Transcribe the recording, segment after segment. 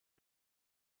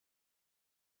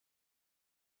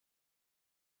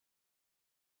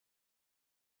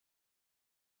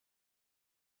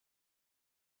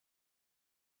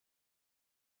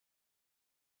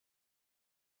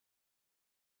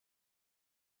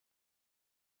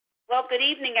Well, good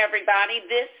evening, everybody.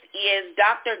 This is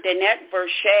Dr. Danette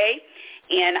Verche,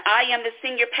 and I am the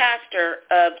senior pastor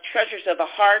of Treasures of the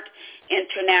Heart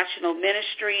International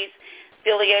Ministries,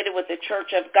 affiliated with the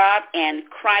Church of God and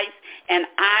Christ, and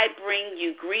I bring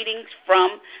you greetings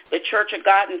from the Church of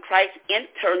God and Christ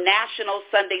International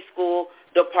Sunday School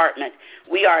Department.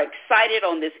 We are excited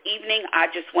on this evening.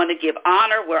 I just want to give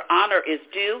honor where honor is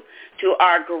due to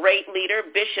our great leader,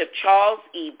 Bishop Charles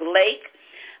E. Blake.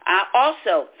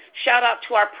 Also, shout out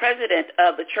to our president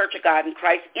of the Church of God in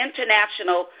Christ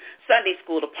International Sunday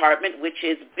School Department, which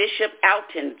is Bishop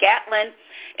Alton Gatlin,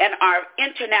 and our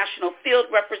international field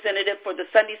representative for the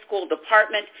Sunday School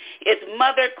Department is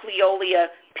Mother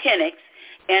Cleolia Penix,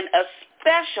 and a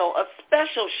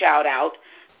special shout out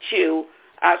to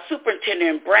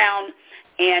Superintendent Brown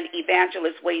and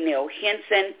Evangelist Waynell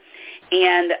Henson.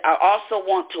 And I also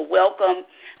want to welcome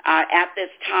at this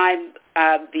time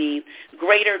the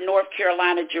Greater North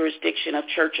Carolina jurisdiction of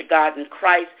Church of God in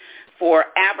Christ for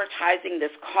advertising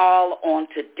this call on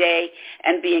today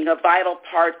and being a vital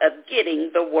part of getting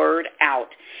the word out.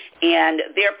 And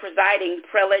their presiding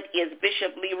prelate is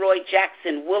Bishop Leroy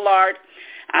Jackson Willard.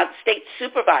 State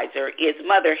supervisor is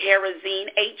Mother Harazine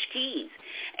H. Keys.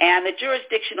 And the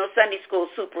jurisdictional Sunday school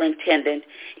superintendent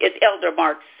is Elder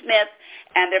Mark Smith.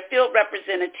 And their field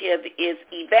representative is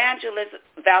Evangelist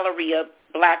Valeria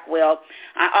Blackwell.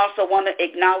 I also want to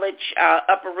acknowledge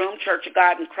Upper Room Church of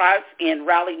God in Christ in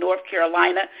Raleigh, North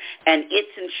Carolina, and its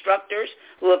instructors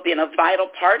who have been a vital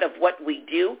part of what we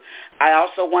do. I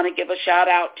also want to give a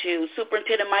shout-out to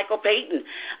Superintendent Michael Payton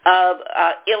of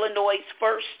Illinois'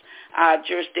 first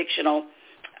jurisdictional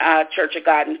Church of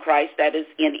God in Christ, that is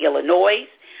in Illinois,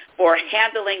 for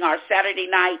handling our Saturday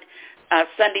night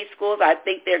Sunday schools. I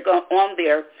think they're on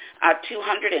their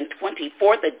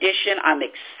 224th edition. I'm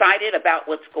excited about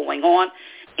what's going on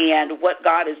and what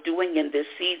God is doing in this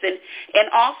season. And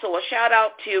also a shout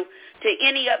out to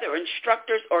any other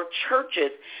instructors or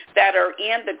churches that are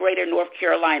in the Greater North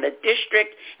Carolina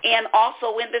district and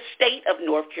also in the state of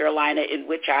North Carolina in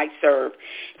which I serve.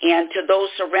 And to those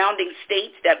surrounding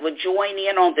states that would join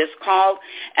in on this call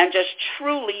and just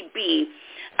truly be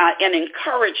an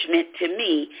encouragement to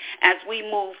me as we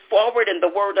move forward in the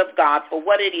Word of God for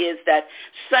what it is that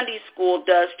Sunday school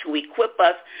does to equip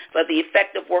us for the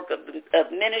effective work of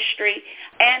ministry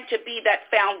and to be that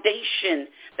foundation,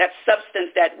 that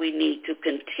substance that we need to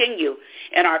continue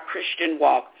in our Christian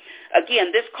walk.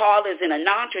 Again, this call is in a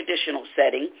non-traditional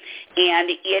setting, and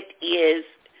it is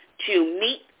to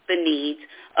meet the needs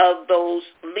of those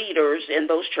leaders in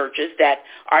those churches that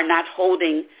are not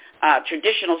holding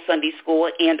traditional Sunday school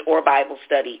and or Bible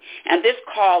study. And this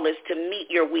call is to meet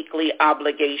your weekly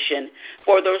obligation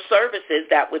for those services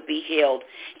that would be held.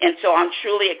 And so I'm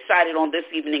truly excited on this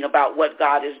evening about what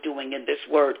God is doing in this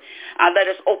word. Let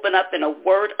us open up in a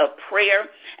word of prayer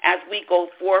as we go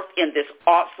forth in this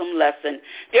awesome lesson.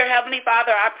 Dear Heavenly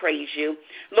Father, I praise you.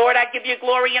 Lord, I give you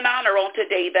glory and honor on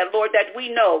today that, Lord, that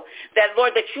we know that,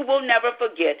 Lord, that you will never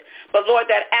forget. But, Lord,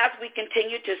 that as we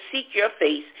continue to seek your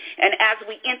face and as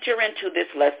we enter into this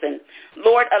lesson,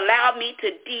 Lord, allow me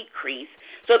to decrease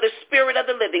so the Spirit of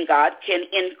the living God can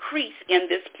increase in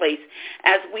this place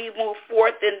as we move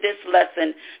forth in this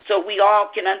lesson so we all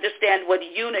can understand what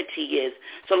unity is.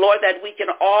 So, Lord, that we can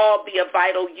all be a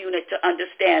vital unit to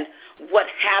understand what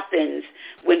happens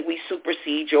when we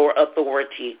supersede your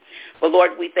authority. But,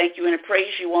 Lord, we thank you and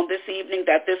praise you on this evening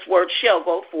that this word shall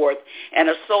go forth and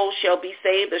a soul shall be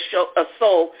saved, a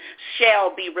soul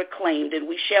shall be reclaimed, and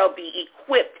we shall be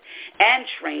equipped and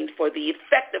trained for the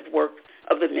effective work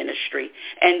of the ministry.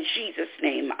 In Jesus'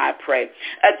 name I pray.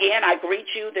 Again, I greet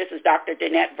you. This is Dr.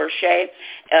 Danette Verche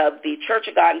of the Church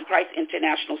of God in Christ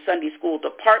International Sunday School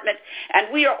Department, and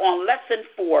we are on Lesson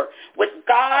 4, with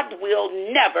God Will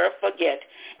Never Forget.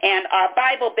 And our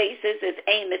Bible basis is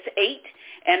Amos 8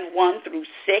 and 1 through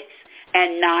 6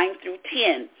 and 9 through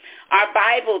 10. Our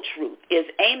Bible truth is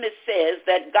Amos says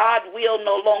that God will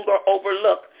no longer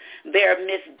overlook their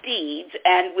misdeeds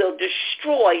and will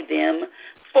destroy them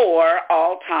for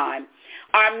all time.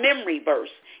 Our memory verse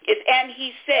is, and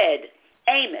he said,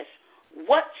 Amos,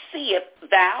 what seest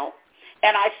thou?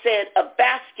 And I said, a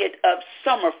basket of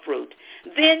summer fruit.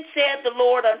 Then said the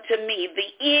Lord unto me,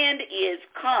 the end is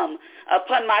come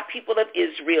upon my people of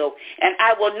Israel, and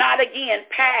I will not again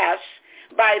pass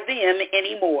by them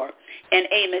anymore. And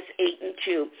Amos 8 and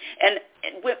 2. And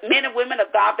men and women of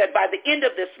God, that by the end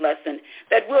of this lesson,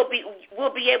 that we'll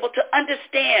be able to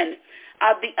understand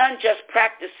the unjust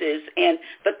practices and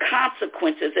the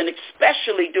consequences, and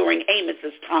especially during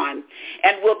Amos's time,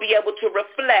 and we'll be able to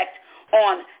reflect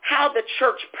on how the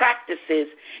church practices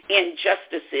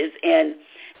injustices and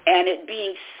and it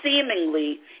being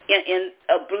seemingly in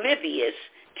oblivious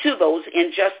to those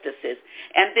injustices.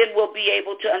 And then we'll be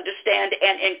able to understand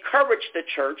and encourage the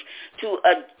church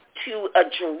to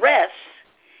address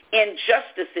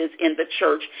injustices in the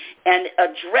church and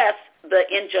address the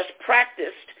unjust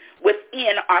practiced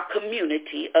within our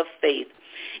community of faith.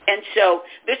 And so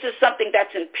this is something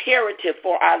that's imperative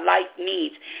for our life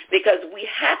needs, because we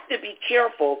have to be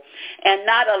careful and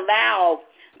not allow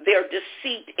their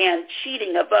deceit and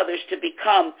cheating of others to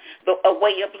become a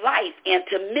way of life, and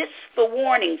to miss the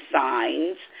warning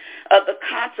signs of the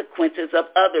consequences of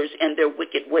others and their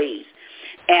wicked ways.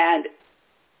 And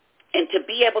to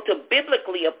be able to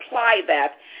biblically apply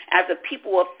that as a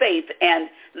people of faith and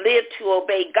live to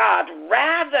obey God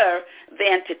rather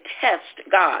than to test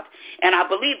God. And I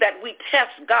believe that we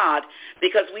test God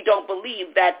because we don't believe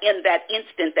that in that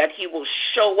instant that he will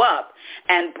show up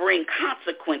and bring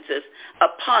consequences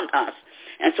upon us.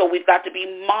 And so we've got to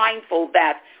be mindful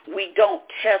that we don't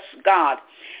test God,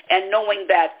 and knowing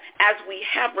that as we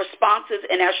have responses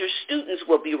and as your students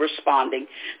will be responding,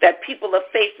 that people of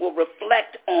faith will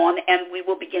reflect on, and we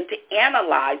will begin to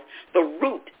analyze the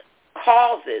root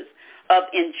causes of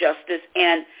injustice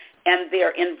and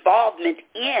their involvement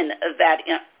in that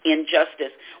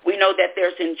injustice. We know that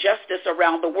there's injustice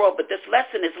around the world, but this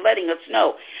lesson is letting us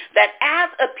know that as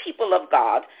a people of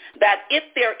God, that if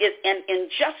there is an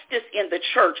injustice in the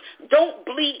church, don't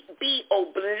be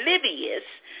oblivious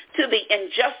to the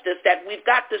injustice, that we've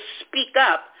got to speak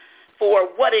up for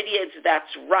what it is that's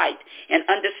right, and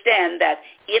understand that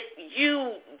if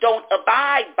you don't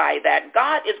abide by that,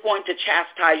 God is going to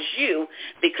chastise you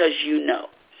because you know.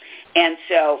 And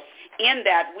so in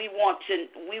that, we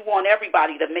want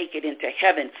everybody to make it into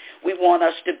heaven. We want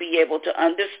us to be able to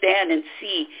understand and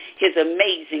see his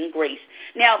amazing grace.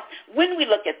 Now, when we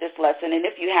look at this lesson, and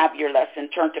if you have your lesson,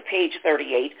 turn to page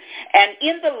 38, and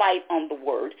in the light on the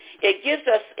word, it gives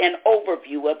us an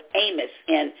overview of Amos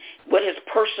and what his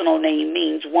personal name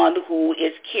means, one who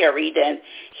is carried, and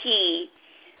he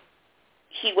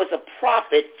was a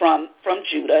prophet from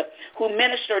Judah who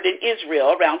ministered in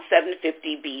Israel around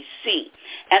 750 B.C.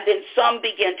 And then some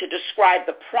begin to describe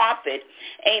the prophet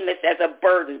Amos as a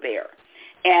burden bearer.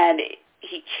 And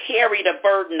he carried a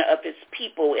burden of his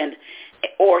people,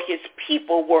 or his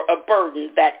people were a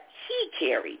burden that he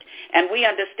carried. And we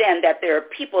understand that there are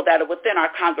people that are within our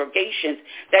congregations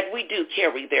that we do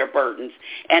carry their burdens,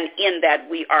 and in that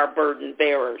we are burden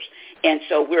bearers. And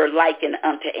so we're likened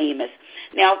unto Amos.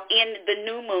 Now, in the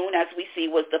new moon, as we see,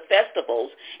 was the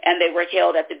festivals, and they were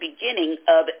held at the beginning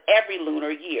of every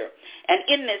lunar year. And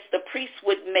in this, the priests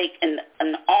would make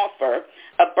an offer,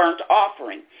 a burnt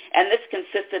offering. And this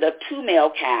consisted of 2 male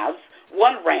calves,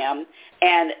 1 ram,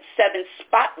 and 7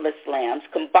 spotless lambs,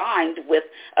 combined with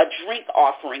a drink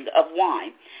offering of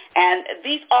wine. And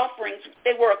these offerings,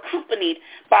 they were accompanied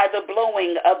by the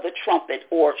blowing of the trumpet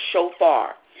or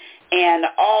shofar. And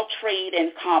all trade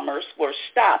and commerce were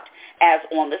stopped as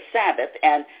on the Sabbath,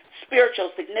 and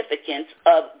spiritual significance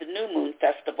of the new moon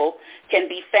festival can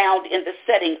be found in the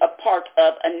setting a part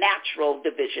of a natural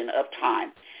division of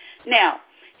time. Now,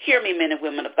 hear me, men and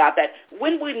women of God, that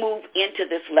when we move into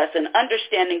this lesson,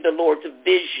 understanding the Lord's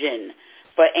vision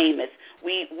for Amos,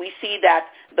 we see that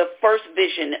the first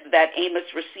vision that Amos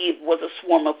received was a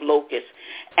swarm of locusts.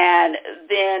 And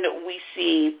then we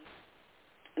see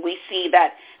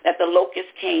that the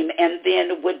locusts came, and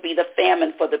then would be the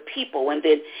famine for the people. And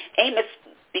then Amos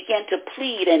began to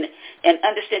plead and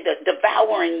understand the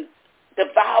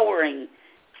devouring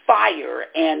fire,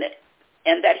 and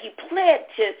that he pled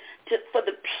for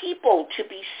the people to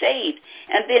be saved.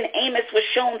 And then Amos was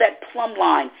shown that plumb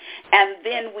line. And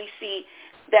then we see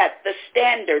that the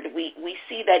standard, we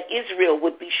see that Israel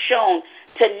would be shown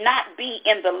to not be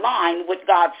in the line with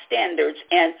God's standards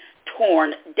and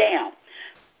torn down.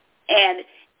 And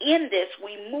in this,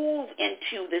 we move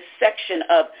into this section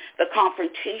of the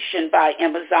confrontation by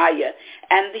Amaziah.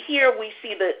 And here we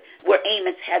see where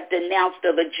Amos had denounced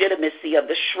the legitimacy of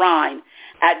the shrine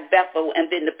at Bethel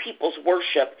and then the people's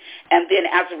worship. And then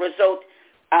as a result,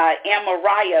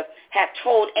 Amariah had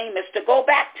told Amos to go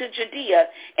back to Judea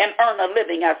and earn a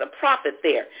living as a prophet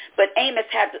there. But Amos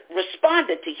had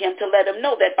responded to him to let him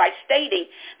know that by stating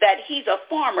that he's a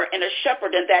farmer and a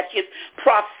shepherd, and that his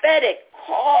prophetic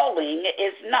calling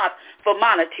is not for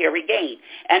monetary gain.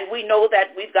 And we know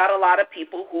that we've got a lot of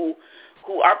people who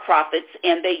are prophets,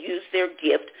 and they use their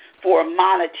gift for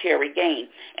monetary gain.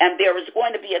 And there is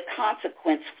going to be a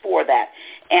consequence for that.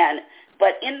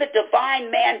 But in the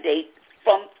divine mandate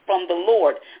from the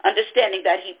Lord, understanding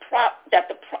that he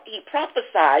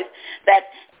prophesied that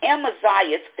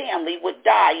Amaziah's family would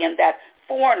die, and that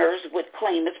foreigners would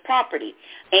claim its property.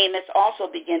 Amos also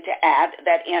began to add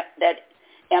that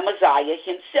Amaziah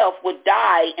himself would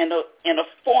die in a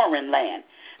foreign land.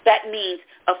 That means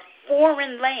a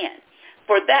foreign land.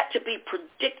 For that to be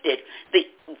predicted,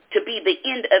 to be the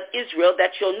end of Israel,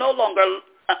 that you'll no longer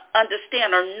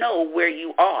understand or know where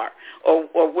you are or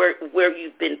where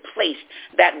you've been placed,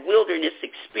 that wilderness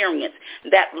experience,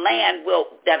 that land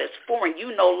that is foreign,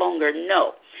 you no longer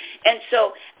know. And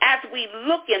so as we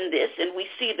look in this and we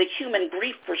see the human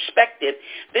grief perspective,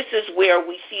 this is where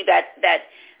we see that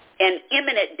an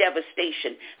imminent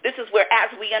devastation. This is where, as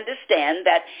we understand,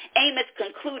 that Amos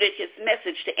concluded his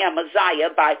message to Amaziah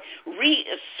by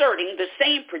reasserting the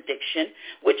same prediction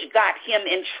which got him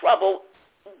in trouble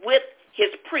with his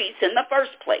priests in the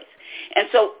first place. And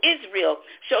so Israel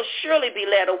shall surely be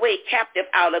led away captive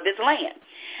out of his land.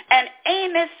 And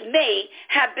Amos may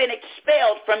have been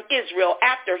expelled from Israel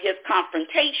after his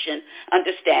confrontation,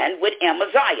 understand, with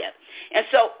Amaziah. And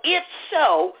so if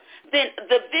so, then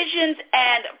the visions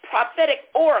and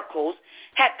prophetic oracles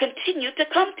had continued to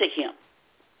come to him.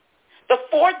 The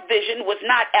fourth vision was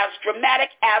not as dramatic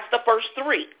as the first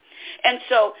three. And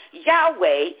so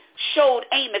Yahweh showed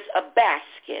Amos a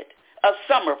basket of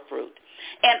summer fruit,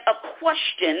 and a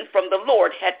question from the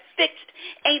Lord had fixed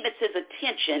Amos's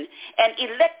attention and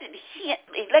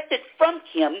elected from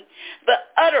him the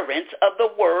utterance of the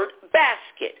word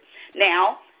basket.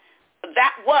 Now,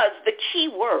 that was the key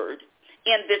word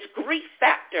in this grief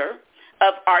factor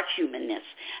of our humanness.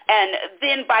 And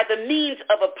then by the means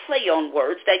of a play on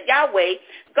words that Yahweh,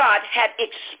 God, had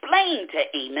explained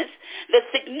to Amos the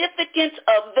significance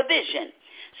of the vision.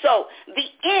 So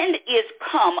the end is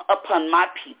come upon my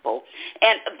people.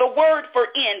 And the word for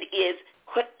end is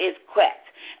quet.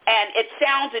 And it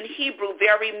sounds in Hebrew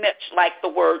very much like the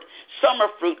word summer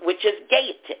fruit, which is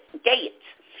gayet.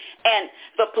 And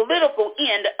the political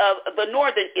end of the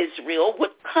northern Israel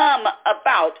would come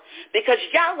about because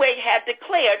Yahweh had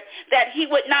declared that he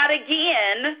would not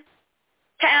again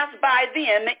pass by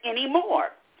them anymore.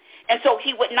 And so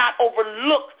he would not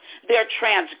overlook their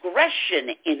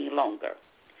transgression any longer.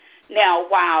 Now,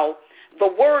 while the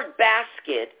word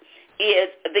basket is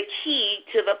the key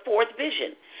to the fourth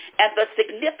vision, and the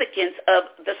significance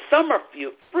of the summer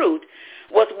fruit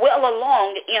was well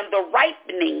along in the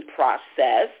ripening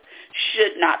process,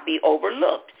 should not be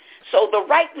overlooked. So the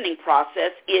ripening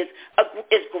process is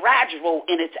gradual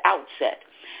in its outset,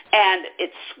 and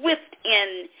it's swift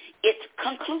in its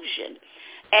conclusion,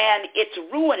 and it's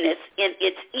ruinous in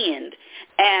its end,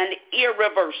 and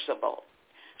irreversible.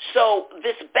 So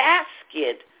this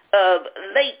basket of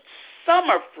late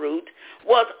summer fruit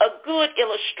was a good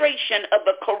illustration of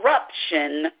the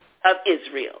corruption of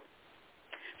Israel.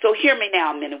 So hear me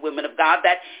now, men and women of God,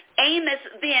 that Amos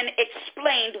then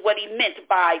explained what he meant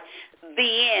by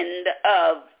the end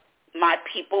of my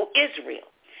people Israel.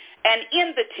 And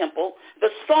in the temple, the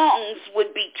songs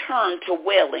would be turned to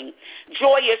wailing,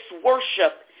 joyous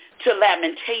worship to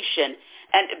lamentation,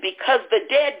 and because the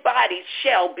dead bodies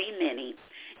shall be many,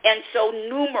 and so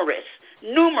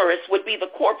numerous would be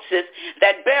the corpses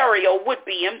that burial would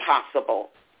be impossible.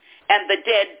 And the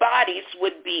dead bodies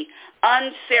would be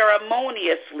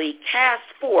unceremoniously cast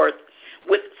forth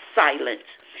with silence.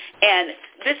 And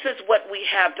this is what we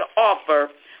have to offer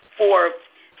for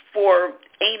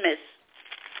Amos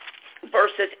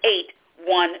verses 8,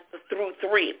 1 through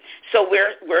 3. So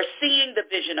we're seeing the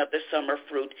vision of the summer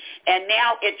fruit, and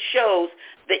now it shows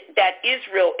that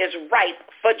Israel is ripe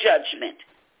for judgment,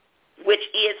 which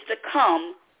is to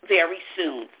come very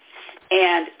soon.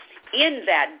 And in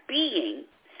that being,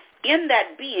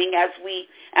 as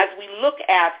we look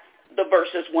at the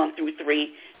verses 1 through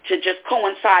 3, to just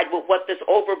coincide with what this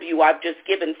overview I've just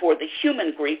given for the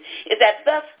human grief, is that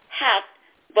thus hath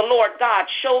the Lord God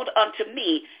showed unto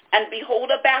me, and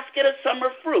behold, a basket of summer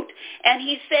fruit. And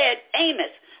he said,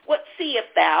 Amos, what seest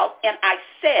thou? And I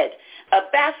said,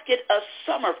 a basket of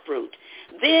summer fruit.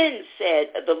 Then said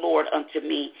the Lord unto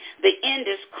me, the end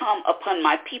is come upon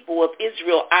my people of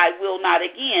Israel. I will not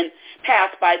again pass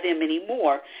by them any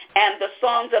more. And the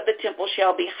songs of the temple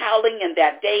shall be howling in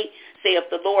that day, saith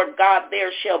the Lord God.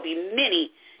 There shall be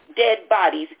many dead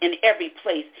bodies in every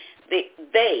place.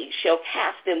 They shall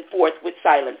cast them forth with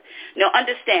silence. Now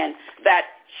understand that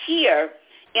here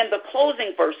in the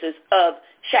closing verses of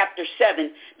chapter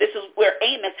 7, this is where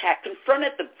Amos had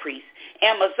confronted the priest,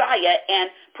 Amaziah, and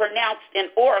pronounced an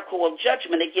oracle of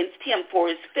judgment against him for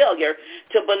his failure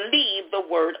to believe the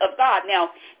word of God. Now,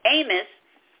 Amos,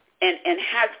 and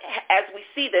as we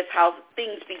see this, how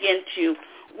things begin to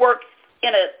work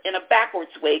in a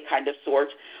backwards way, kind of sort,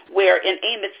 where in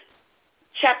Amos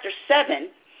chapter 7,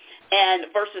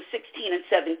 and verses 16 and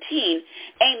 17,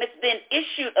 Amos then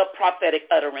issued a prophetic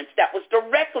utterance that was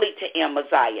directly to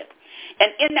Amaziah.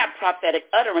 And in that prophetic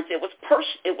utterance, it was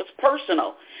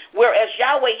personal, whereas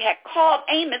Yahweh had called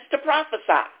Amos to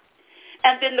prophesy.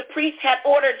 And then the priest had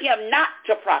ordered him not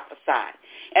to prophesy,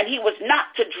 and he was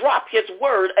not to drop his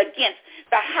word against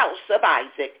the house of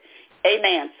Isaac.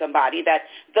 Amen, somebody. That's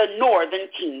the northern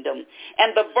kingdom.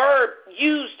 And the verb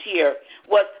used here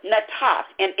was natas,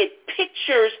 and it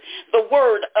pictures the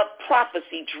word of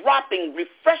prophecy dropping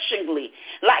refreshingly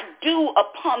like dew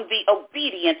upon the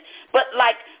obedient, but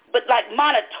like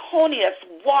monotonous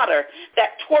water that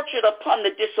tortured upon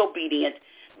the disobedient.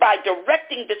 By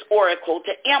directing this oracle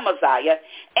to Amaziah,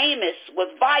 Amos was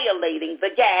violating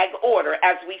the gag order,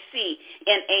 as we see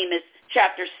in Amos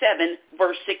chapter 7,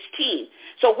 verse 16.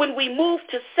 So when we move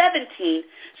to 17,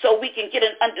 so we can get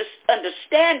an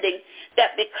understanding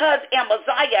that because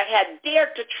Amaziah had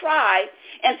dared to try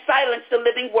and silence the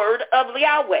living word of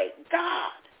Yahweh,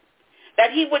 God,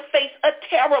 that he would face a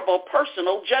terrible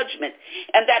personal judgment,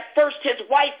 and that first his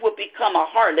wife would become a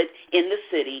harlot in the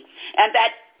city, and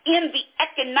that in the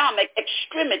economic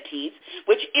extremities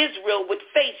which Israel would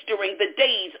face during the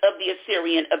days of the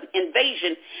Assyrian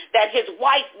invasion, that his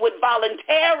wife would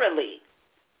voluntarily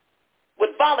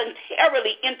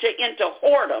enter into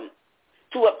whoredom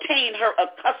to obtain her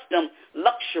accustomed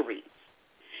luxuries.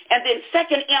 And then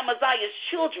second, Amaziah's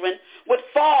children would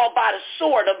fall by the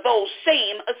sword of those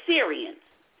same Assyrians.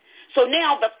 So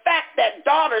now the fact that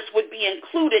daughters would be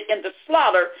included in the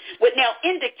slaughter would now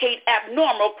indicate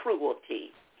abnormal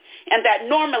cruelty. And that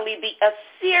normally the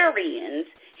Assyrians,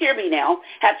 hear me now,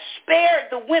 had spared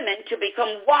the women to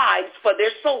become wives for their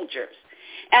soldiers.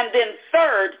 And then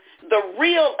third, the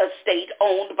real estate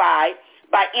owned by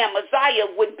Amaziah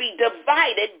would be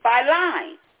divided by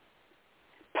line,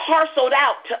 parceled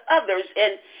out to others.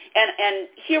 And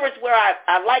here is where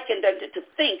I likened it to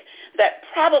think that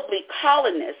probably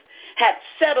colonists had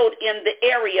settled in the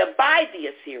area by the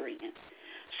Assyrians.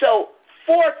 So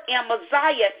fourth,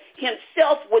 Amaziah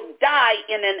himself would die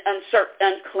in an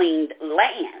uncleaned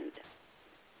land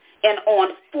and on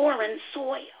foreign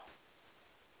soil.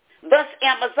 Thus,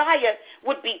 Amaziah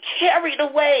would be carried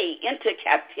away into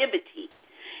captivity,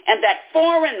 and that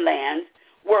foreign lands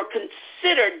were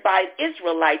considered by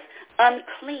Israelites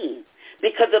unclean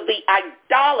because of the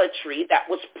idolatry that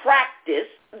was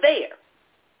practiced there.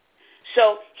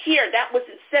 So here, that was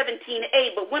in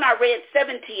 17a, but when I read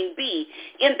 17b,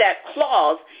 in that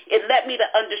clause, it led me to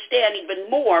understand even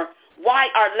more why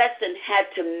our lesson had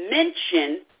to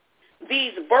mention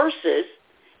these verses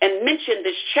and mention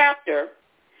this chapter.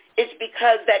 Is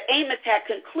because that Amos had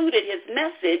concluded his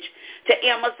message to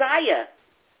Amaziah.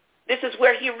 This is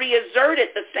where he reasserted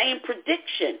the same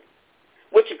prediction,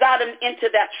 which got him into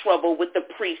that trouble with the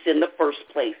priests in the first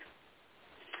place.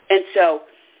 And so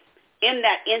in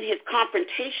his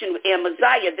confrontation with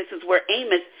Amaziah, this is where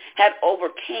Amos had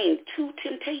overcame two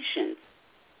temptations.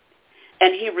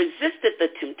 And he resisted the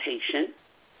temptation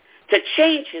to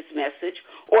change his message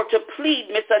or to plead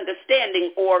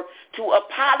misunderstanding or to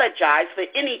apologize for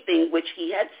anything which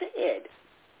he had said.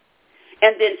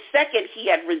 And then second, he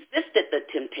had resisted the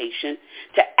temptation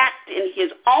to act in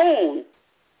his own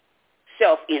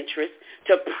self-interest,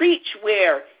 to preach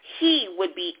where he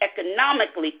would be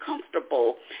economically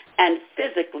comfortable and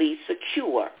physically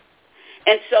secure.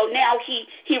 And so now he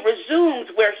resumes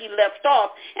where he left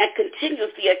off and continues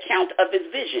the account of his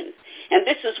visions. And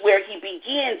this is where he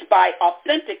begins by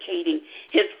authenticating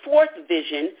his fourth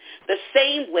vision the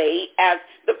same way as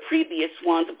the previous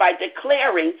ones, by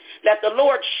declaring that the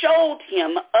Lord showed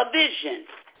him a vision.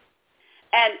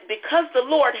 And because the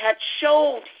Lord had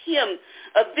showed him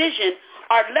a vision,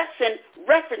 our lesson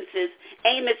references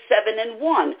Amos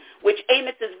 7:1, which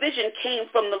Amos's vision came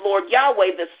from the Lord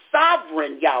Yahweh, the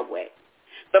sovereign Yahweh.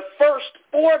 The first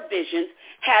four visions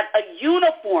had a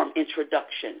uniform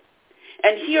introduction.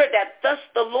 And here that thus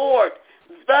the Lord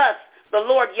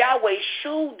Yahweh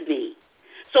showed me.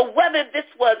 So whether this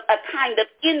was a kind of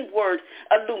inward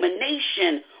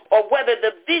illumination or whether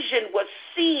the vision was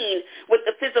seen with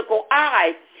the physical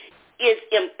eye is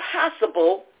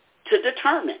impossible to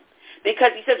determine.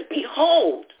 Because he says,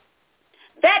 behold,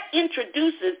 that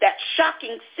introduces that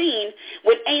shocking scene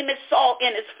when Amos saw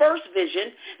in his first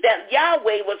vision that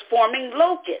Yahweh was forming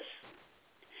locusts.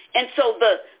 And so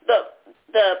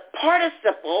the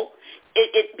participle,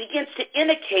 it begins to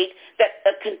indicate that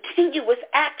a continuous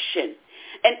action.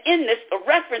 And in this, the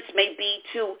reference may be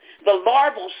to the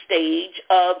larval stage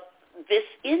of this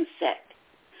insect.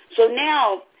 So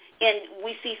now, and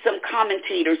we see some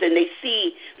commentators, and they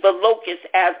see the locust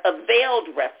as a veiled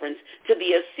reference to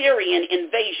the Assyrian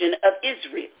invasion of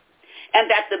Israel. and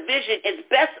that the vision is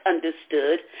best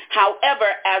understood, however,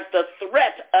 as the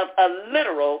threat of a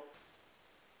literal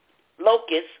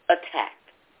locust attack.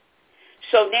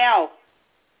 So now,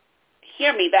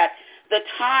 hear me, that the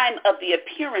time of the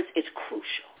appearance is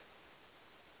crucial.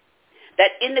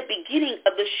 That in the beginning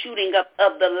of the shooting up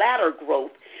of the latter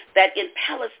growth, that in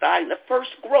Palestine, the first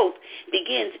growth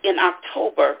begins in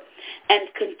October and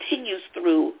continues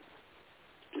through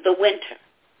the winter.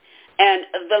 And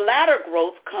the latter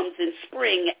growth comes in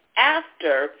spring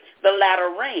after the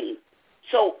latter rain.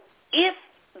 So if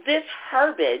this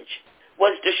herbage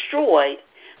was destroyed,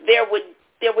 there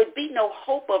would be no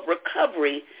hope of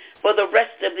recovery for the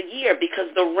rest of the year because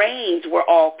the rains were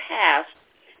all past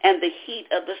and the heat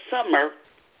of the summer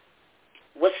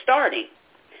was starting.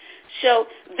 So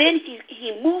then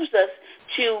he moves us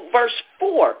to verse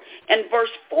 4. And verse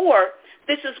 4,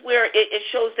 this is where it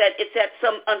shows that it's at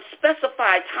some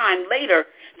unspecified time later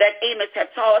that Amos had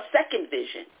saw a second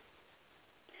vision.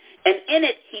 And in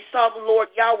it, he saw the Lord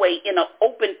Yahweh in an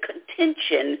open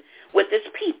contention with his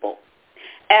people.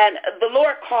 And the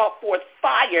Lord called forth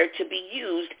fire to be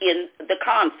used in the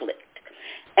conflict.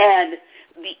 And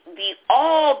the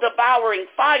all-devouring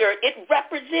fire, it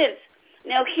represents,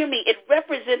 now hear me, it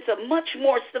represents a much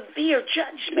more severe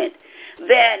judgment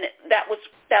than that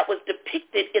was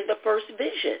depicted in the first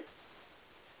vision.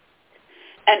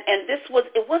 And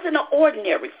it wasn't an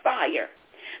ordinary fire.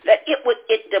 That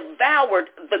it devoured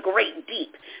the great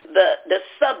deep, the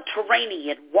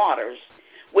subterranean waters,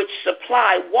 which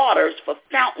supply waters for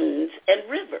fountains and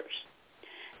rivers.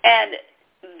 And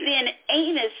then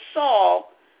Amos saw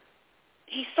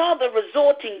the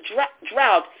resulting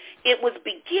drought. It was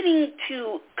beginning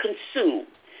to consume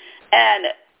and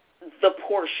the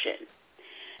portion.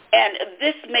 And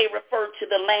this may refer to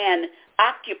the land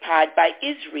occupied by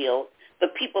Israel, the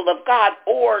people of God,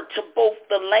 or to both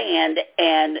the land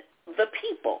and the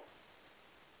people.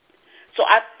 So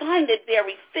I find it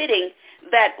very fitting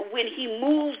that when he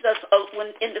moves us,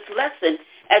 in this lesson,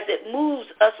 as it moves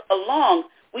us along,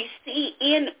 we see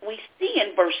in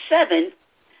verse 7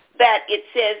 that it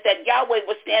says that Yahweh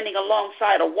was standing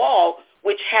alongside a wall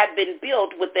which had been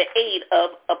built with the aid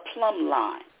of a plumb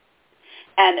line.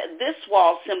 And this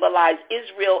wall symbolized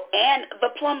Israel and the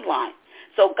plumb line.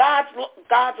 So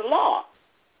God's law.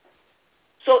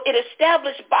 So it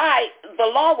established by the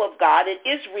law of God, and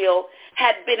Israel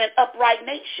had been an upright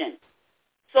nation.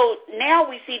 So now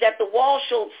we see that the wall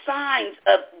showed signs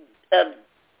of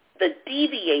the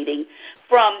deviating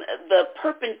from the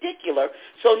perpendicular.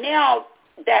 So now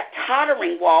that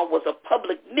tottering wall was a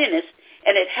public menace,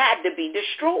 and it had to be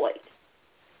destroyed.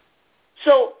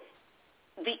 So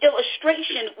the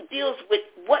illustration deals with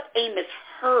what Amos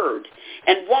heard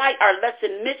and why our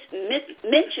lesson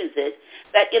mentions it,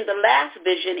 that in the last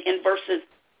vision in verses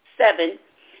 7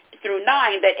 through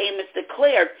 9 that Amos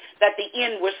declared that the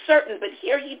end was certain, but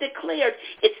here he declared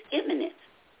its imminence.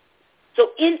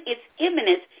 So in its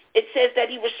imminence, it says that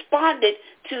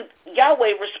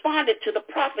Yahweh responded to the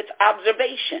prophet's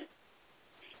observation.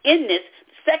 In this,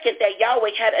 second, that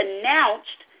Yahweh had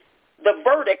announced the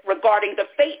verdict regarding the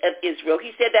fate of Israel.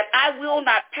 He said that I will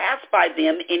not pass by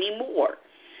them anymore.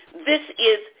 This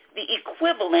is the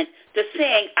equivalent to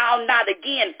saying I'll not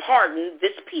again pardon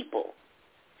this people.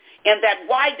 And that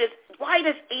why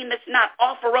does Amos not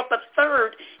offer up a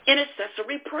third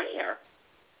intercessory prayer?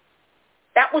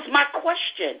 That was my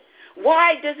question.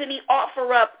 Why doesn't he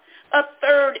offer up a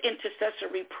third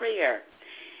intercessory prayer?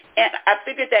 And I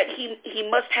figured that he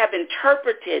must have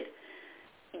interpreted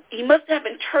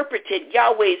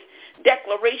Yahweh's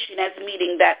declaration as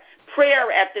meaning that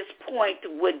prayer at this point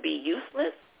would be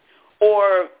useless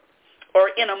or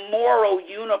in a moral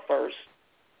universe.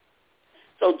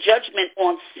 So judgment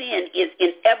on sin is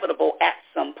inevitable at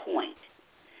some point,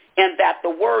 and that the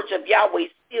words of Yahweh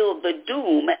seal the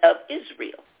doom of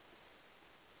Israel.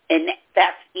 And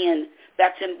that's in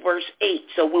verse 8.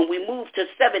 So when we move to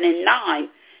 7 and 9,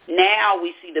 now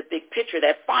we see the big picture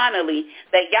that finally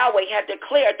that Yahweh had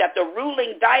declared that the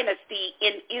ruling dynasty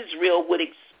in Israel would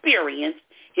experience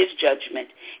his judgment,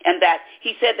 and that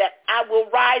he said that I will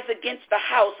rise against the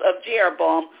house of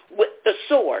Jeroboam with the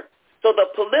sword. So the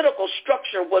political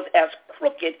structure was as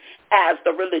crooked as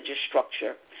the religious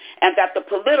structure, and that the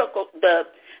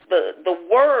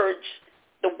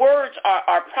words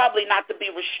are probably not to be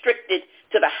restricted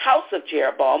to the house of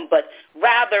Jeroboam, but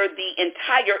rather the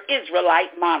entire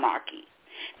Israelite monarchy.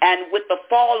 And with the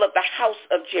fall of the house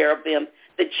of Jeroboam,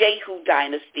 the Jehu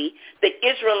dynasty, the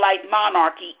Israelite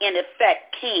monarchy in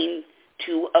effect came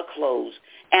to a close.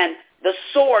 And the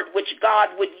sword which God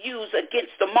would use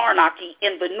against the monarchy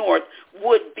in the north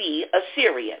would be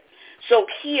Assyria. So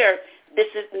here this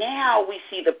is now we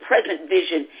see the present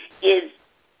vision is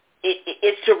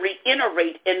to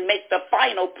reiterate and make the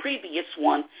final previous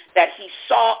one, that he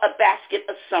saw a basket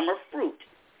of summer fruit,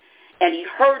 and he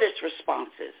heard its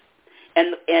responses,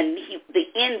 and the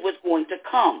end was going to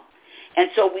come. And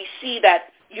so we see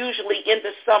that usually in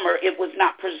the summer it was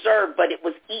not preserved, but it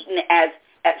was eaten as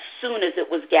soon as it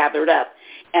was gathered up.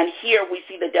 And here we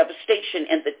see the devastation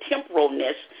and the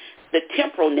temporalness,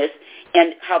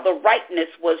 and how the ripeness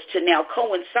was to now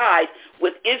coincide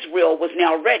with Israel was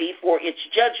now ready for its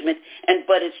judgment,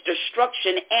 but its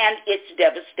destruction and its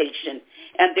devastation.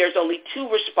 And there's only two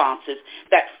responses: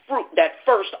 that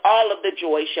first all of the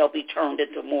joy shall be turned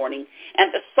into mourning,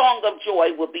 and the song of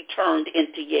joy will be turned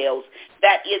into yells.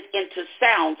 That is, into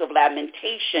sounds of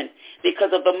lamentation,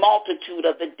 because of the multitude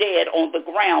of the dead on the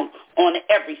ground on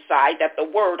every side, that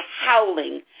the word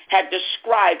howling had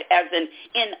described as an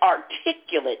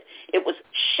inarticulate. It was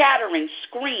shattering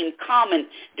scream common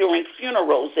during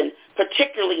funerals, and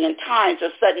particularly in times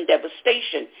of sudden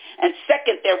devastation. And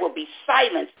second, there will be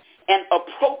silence, an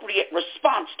appropriate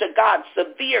response to God's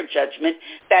severe judgment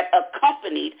that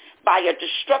accompanied by a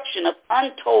destruction of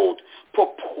untold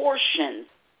proportions.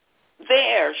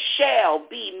 There shall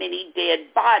be many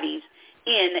dead bodies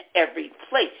in every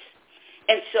place.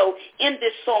 And so in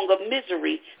this song of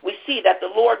misery, we see that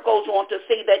the Lord goes on to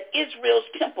say that Israel's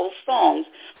temple songs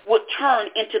would turn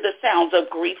into the sounds of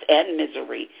grief and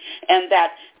misery, and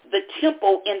that the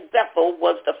temple in Bethel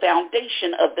was the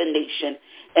foundation of the nation,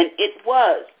 and it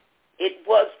was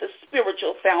the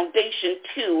spiritual foundation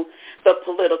to the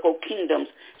political kingdoms.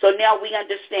 So now we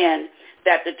understand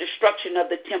that the destruction of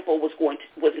the temple was going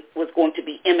to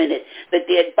be imminent. The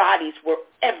dead bodies were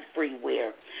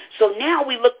everywhere. So now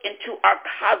we look into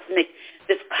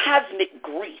this cosmic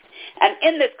grief. And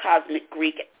in this cosmic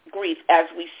grief, as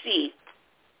we see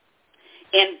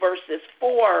in verses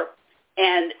 4,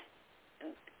 and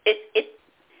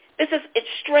it's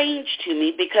strange to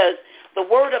me, because the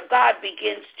Word of God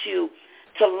begins to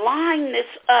line this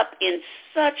up in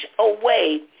such a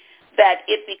way that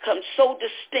it becomes so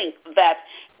distinct that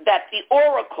the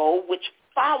oracle, which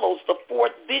follows the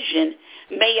fourth vision,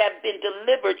 may have been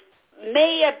delivered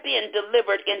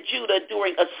in Judah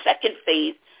during a second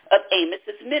phase of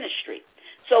Amos's ministry.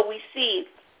 So we see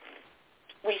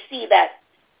that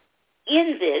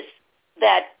in this,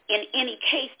 that in any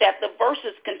case, that the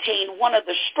verses contain one of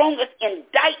the strongest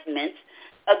indictments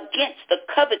against the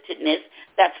covetousness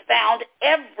that's found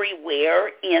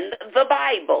everywhere in the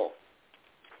Bible.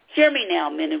 Hear me now,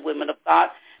 men and women of God,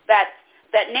 that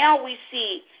now we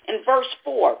see in verse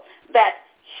 4 that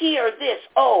hear this,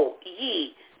 O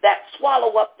ye that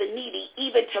swallow up the needy,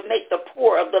 even to make the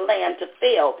poor of the land to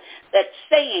fail, that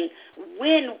saying,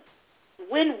 when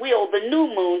will the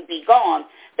new moon be gone,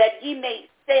 that ye may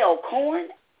sell corn,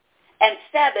 and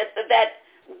Sabbath, that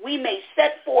we may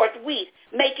set forth wheat,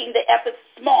 making the ephah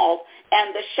small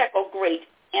and the shekel great,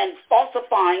 and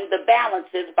falsifying the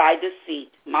balances by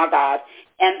deceit, my God,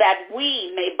 and that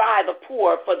we may buy the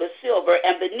poor for the silver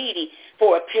and the needy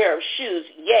for a pair of shoes,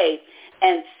 yea,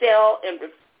 and sell and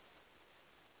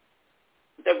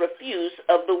the refuse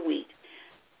of the wheat.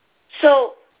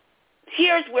 So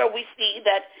here's where we see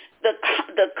that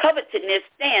the covetousness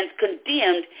stands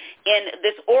condemned in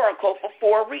this oracle for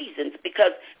 4 reasons,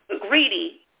 because the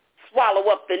greedy swallow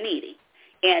up the needy,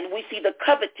 and we see the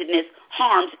covetousness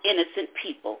harms innocent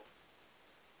people.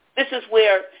 This is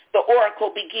where the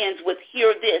oracle begins with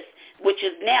hear this, which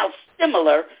is now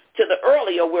similar to the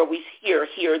earlier where we hear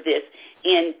this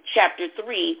in chapter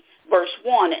 3, verse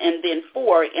 1, and then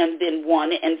 4, and then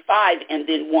 1, and 5, and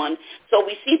then 1. So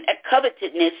we see that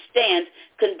covetousness stands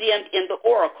condemned in the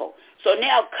oracle. So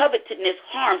now covetousness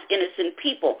harms innocent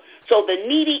people. So the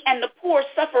needy and the poor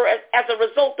suffer as a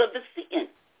result of the sin.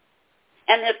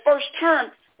 And the first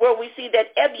term, where we see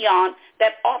that ebion,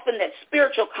 that often that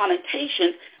spiritual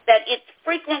connotations, that it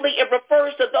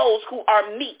refers to those who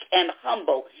are meek and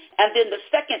humble. And then the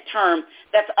second term,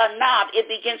 that's anab,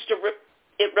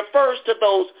 it refers to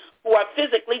those who are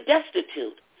physically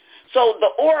destitute. So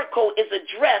the oracle is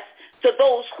addressed to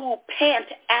those who pant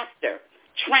after,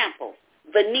 trample,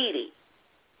 the needy.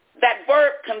 That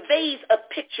verb conveys a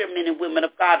picture, men and women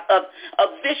of God, of a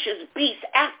vicious beast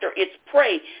after its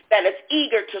prey that is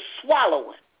eager to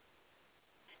swallow it.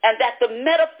 And that the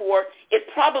metaphor, it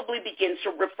probably begins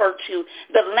to refer to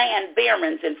the land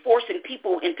barons and forcing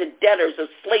people into debtors of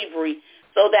slavery,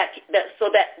 so that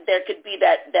there could be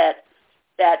that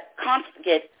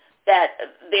conflict, that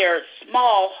their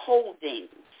small holdings.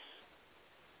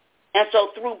 And so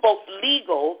through both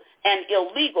legal and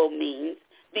illegal means,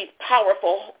 these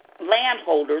powerful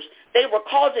landholders, they were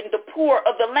causing the poor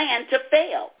of the land to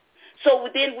fail. So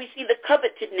then we see the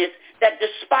covetousness that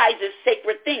despises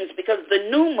sacred things, because the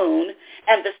new moon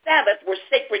and the Sabbath were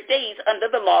sacred days under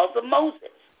the laws of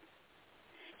Moses.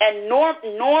 And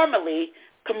normally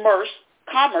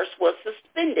commerce was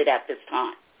suspended at this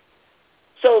time.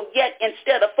 So yet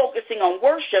instead of focusing on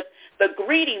worship, the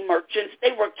greedy merchants,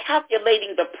 they were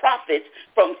calculating the profits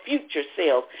from future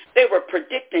sales. They were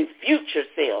predicting future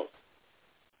sales.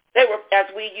 They were, as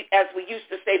we used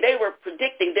to say, they were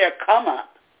predicting their come up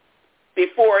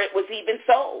before it was even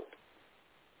sold.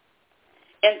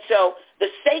 And so the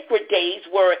sacred days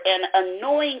were an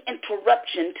annoying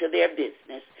interruption to their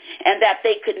business, and that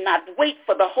they could not wait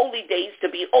for the holy days to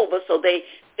be over so they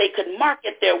could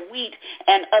market their wheat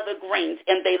and other grains.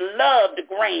 And they loved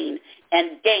grain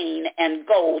and gain and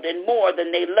gold and more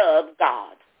than they loved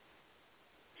God.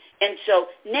 And so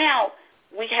now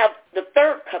we have the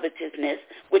third covetousness,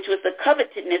 which was the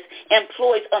covetousness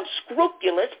employs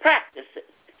unscrupulous practices.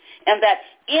 And that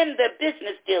in the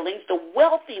business dealings, the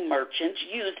wealthy merchants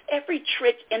used every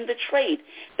trick in the trade.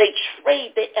 They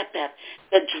trade the epeth,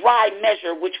 the dry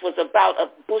measure, which was about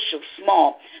a bushel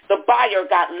small. The buyer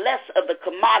got less of the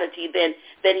commodity than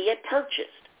he had purchased.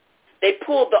 They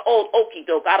pulled the old okie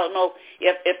doke. I don't know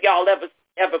if y'all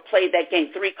ever played that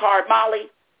game, 3-card Molly.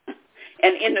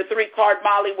 And in the 3-card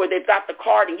Molly, where they've got the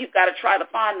card and you've got to try to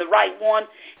find the right one,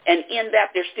 and in that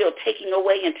they're still taking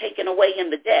away and taking away in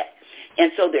the deck.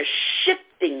 And so they're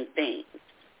shifting things.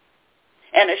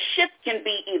 And a shift can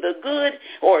be either good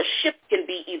or a shift can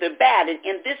be either bad. And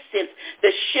in this sense,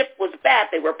 the shift was bad.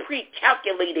 They were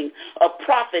pre-calculating a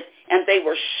profit, and they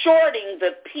were shorting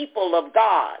the people of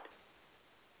God.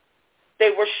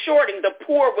 They were shorting. The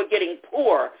poor were getting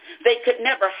poor. They could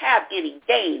never have any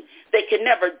gain. They could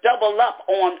never double up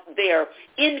on their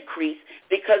increase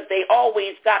because they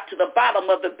always got to the bottom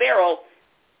of the barrel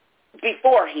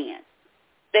beforehand.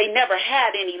 They never had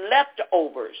any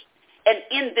leftovers. And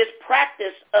in this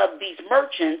practice of these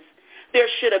merchants, there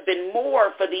should have been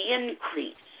more for the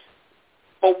increase,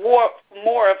 for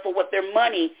more for what their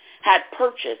money had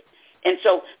purchased. And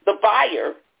so the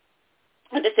buyer,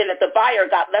 understand that the buyer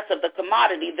got less of the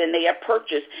commodity than they had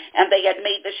purchased, and they had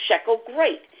made the shekel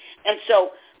great. And so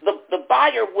the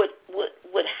buyer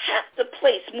would have to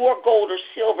place more gold or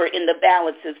silver in the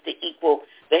balances to equal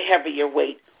the heavier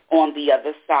weight on the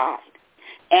other side.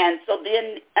 And so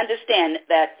then understand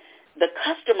that the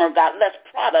customer got less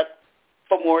product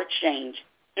for more exchange.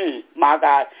 My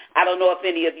God, I don't know if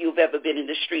any of you have ever been in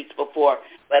the streets before,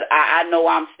 but I know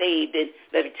I'm saved, and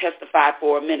let me testify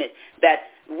for a minute that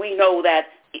we know that,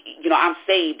 I'm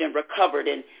saved and recovered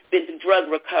and been to drug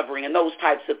recovery and those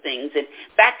types of things. And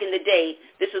back in the day,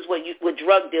 this is what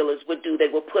drug dealers would do. They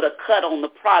would put a cut on the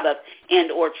product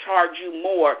and or charge you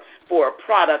more for a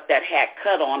product that had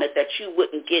cut on it that you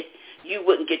wouldn't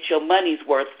get your money's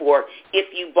worth for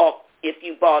if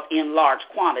you bought in large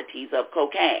quantities of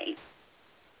cocaine.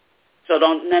 So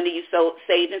none of you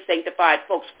saved and sanctified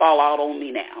folks fall out on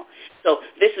me now. So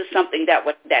this is something that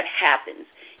happens.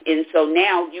 And so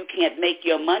now you can't make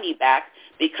your money back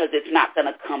because it's not going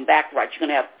to come back right. You're going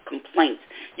to have complaints.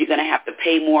 You're going to have to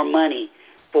pay more money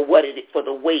for for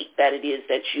the weight that it is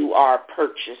that you are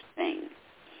purchasing.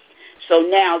 So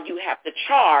now you have to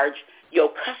charge your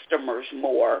customers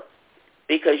more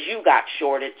because you got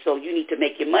shorted, so you need to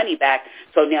make your money back.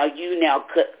 So now you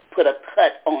put a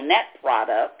cut on that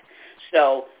product.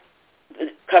 So the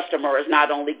customer is not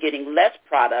only getting less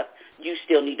product, you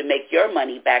still need to make your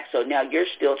money back. So now you're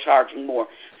still charging more.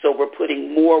 So we're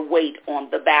putting more weight on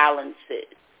the balances.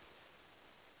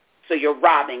 So you're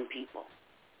robbing people.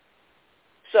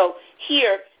 So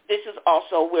here, this is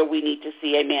also where we need to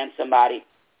see, amen, somebody,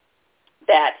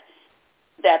 that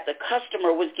the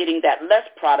customer was getting that less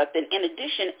product. And in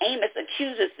addition, Amos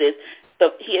accuses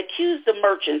he accused the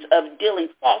merchants of dealing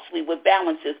falsely with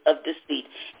balances of deceit.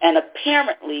 And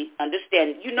apparently,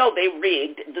 understand, they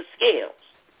rigged the scales.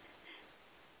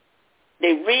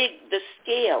 They rigged the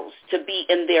scales to be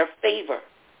in their favor.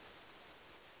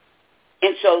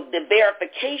 And so the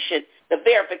verification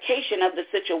of the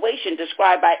situation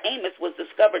described by Amos was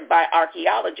discovered by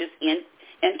archaeologists in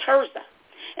Tirzah.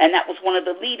 And that was one of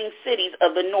the leading cities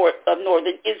of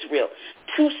northern Israel.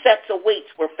 2 sets of weights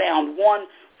were found, one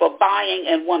for buying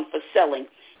and one for selling.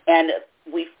 And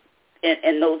we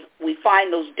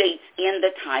find those dates in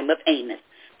the time of Amos.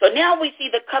 So now we see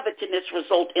the covetousness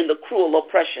result in the cruel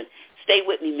oppression. Stay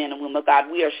with me, men and women of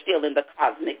God. We are still in the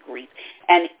cosmic grief.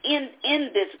 And in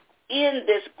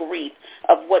this grief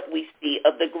of what we see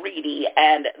of the greedy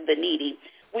and the needy,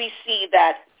 we see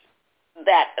that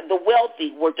the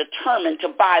wealthy were determined to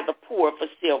buy the poor for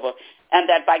silver. and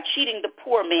that by cheating the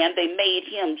poor man, they made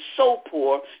him so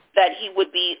poor that he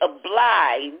would be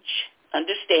obliged,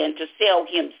 understand, to sell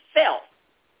himself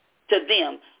to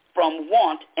them from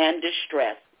want and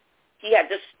distress. He had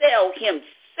to sell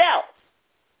himself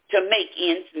to make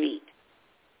ends meet.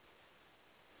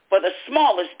 For the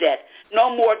smallest debt,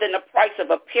 no more than the price of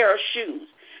a pair of shoes,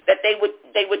 that they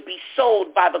would be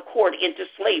sold by the court into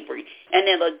slavery. And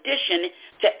in addition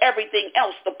to everything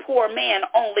else, the poor man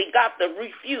only got the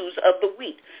refuse of the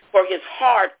wheat for his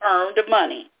hard-earned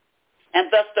money.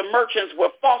 And thus the merchants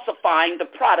were falsifying the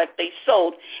product they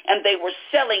sold, and they were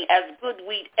selling as good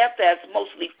wheat, FS,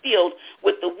 mostly filled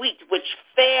with the wheat which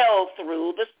fell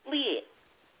through the slit.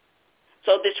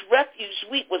 So this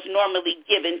refuse wheat was normally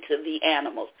given to the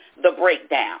animals. The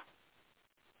breakdown,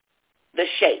 the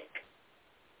shake,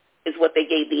 is what they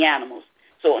gave the animals.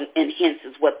 So, and hence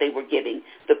is what they were giving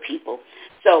the people.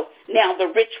 So now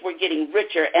the rich were getting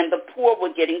richer and the poor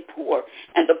were getting poor.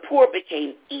 And the poor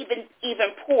became even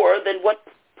poorer than what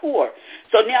poor.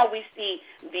 So now we see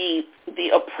the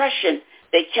oppression.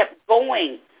 They kept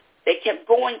going. They kept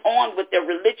going on with their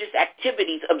religious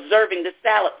activities, observing the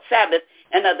Sabbath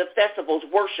and other festivals,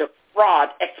 worship, fraud,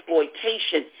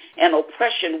 exploitation, and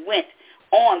oppression went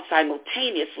on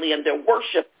simultaneously, and their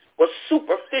worship was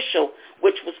superficial,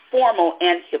 which was formal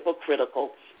and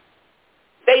hypocritical.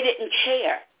 They didn't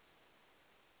care.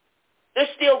 They're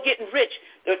still getting rich.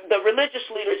 The religious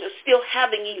leaders are still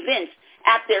having events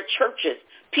at their churches.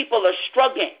 People are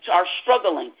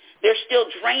struggling. They're still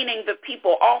draining the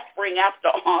people, offering after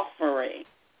offering.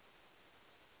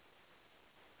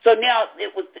 So now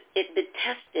it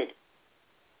detested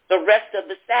the rest of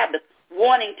the Sabbath,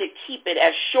 wanting to keep it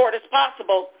as short as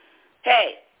possible.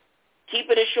 Hey, keep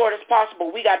it as short as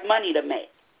possible. We got money to make.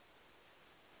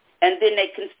 And then they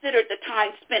considered the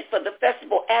time spent for the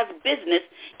festival as business.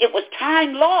 It was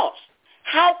time lost.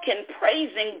 How can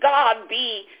praising God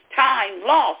be time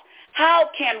lost? How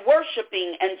can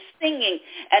worshiping and singing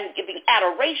and giving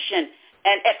adoration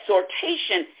and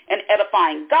exhortation and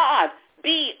edifying God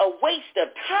be a waste of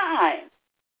time?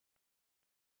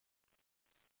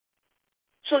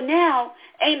 So now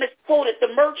Amos quoted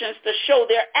the merchants to show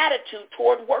their attitude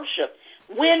toward worship.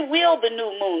 When will the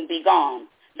new moon be gone,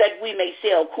 that we may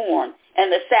sell corn,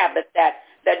 and the Sabbath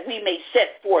that we may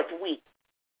set forth wheat?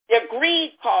 Their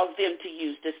greed caused them to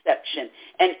use deception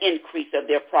and increase of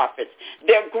their profits.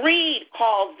 Their greed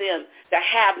caused them to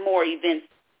have more events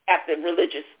at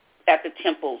the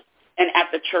temples and at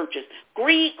the churches.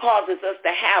 Greed causes us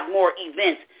to have more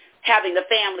events, having the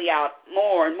family out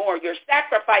more and more. You're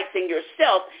sacrificing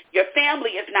yourself. Your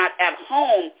family is not at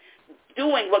home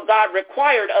doing what God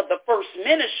required of the first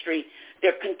ministry.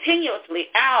 They're continuously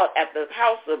out at the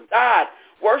house of God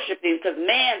worshiping because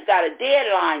man's got a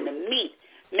deadline to meet.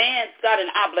 Man's got an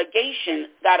obligation,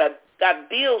 got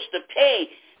bills to pay,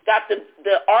 got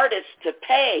the artists to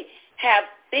pay, have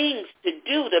things to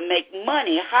do to make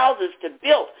money, houses to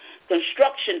build,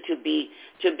 construction to be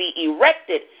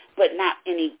erected, but not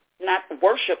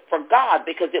worship for God,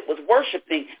 because it was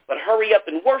worshiping, but hurry up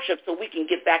and worship so we can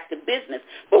get back to business.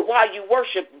 But while you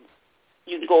worship,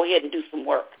 you can go ahead and do some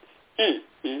work.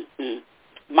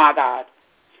 My God.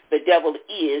 The devil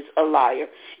is a liar.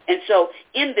 And so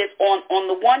in this, on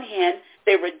the one hand,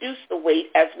 they reduce the weight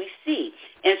as we see.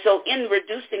 And so in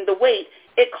reducing the weight,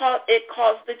 it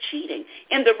caused the cheating.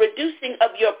 In the reducing of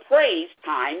your praise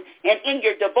time and in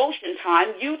your devotion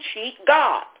time, you cheat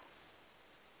God.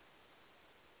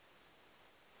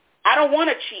 I don't want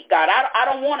to cheat God. I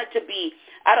don't want it to be.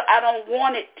 I don't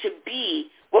want it to be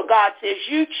what God says.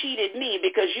 You cheated me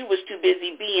because you was too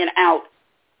busy being out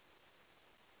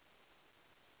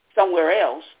somewhere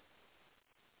else,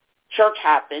 church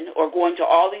hopping, or going to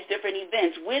all these different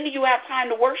events. When do you have time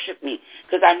to worship me?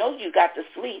 Because I know you got to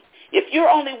sleep. If you're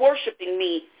only worshiping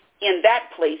me in that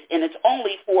place and it's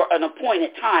only for an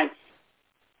appointed time,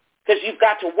 because you've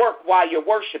got to work while you're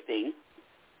worshiping,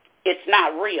 it's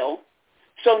not real.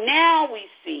 So now we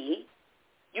see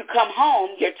you come home,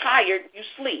 you're tired, you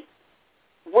sleep.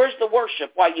 Where's the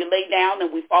worship? While you lay down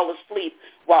and we fall asleep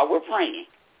while we're praying.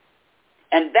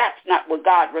 And that's not what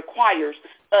God requires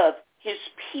of his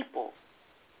people.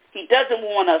 He doesn't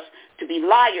want us to be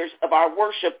liars of our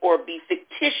worship or be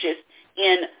fictitious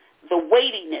in the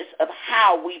weightiness of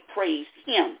how we praise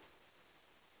him.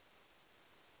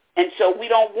 And so we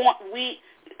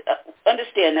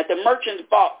understand that the merchants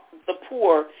bought the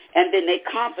poor and then they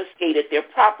confiscated their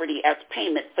property as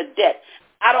payment for debt.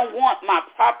 I don't want my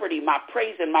property, my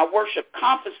praise, and my worship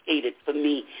confiscated for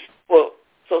me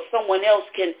so someone else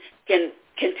can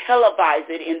can televise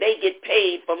it, and they get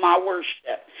paid for my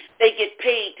worship. They get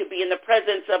paid to be in the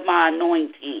presence of my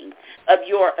anointing, of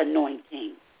your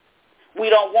anointing. We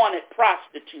don't want it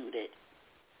prostituted.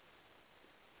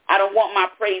 I don't want my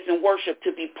praise and worship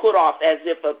to be put off as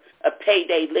if a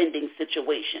payday lending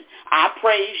situation. I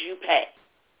praise, you pay.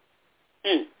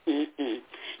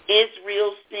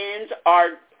 Israel's sins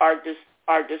are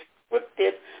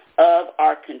descriptive of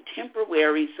our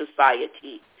contemporary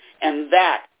society, and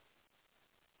that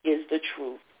is the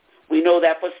truth. We know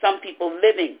that for some people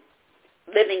living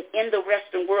in the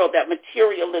Western world, that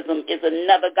materialism is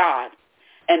another God.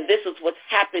 And this is what's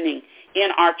happening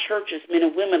in our churches, men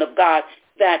and women of God,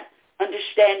 that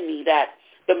understand me, that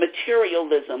the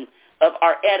materialism of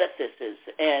our edifices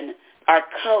and our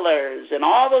colors and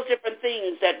all those different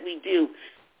things that we do,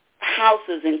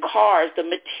 houses and cars, the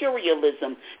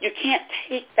materialism, you can't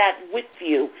take that with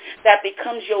you. That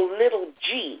becomes your little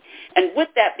g. And with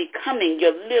that becoming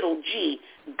your little g,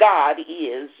 God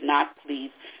is not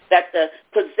pleased. That the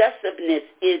possessiveness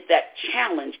is that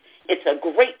challenge. It's a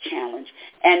great challenge.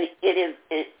 And it is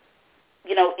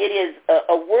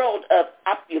a world of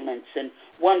opulence and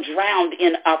one drowned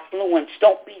in affluence.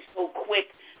 Don't be so quick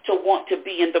to want to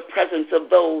be in the presence of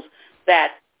those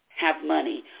that have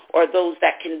money, or those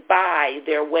that can buy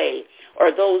their way,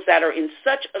 or those that are in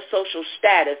such a social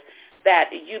status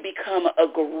that you become a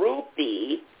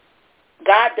groupie.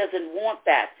 God doesn't want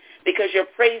that, because your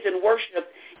praise and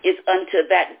worship is unto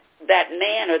that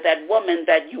man or that woman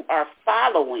that you are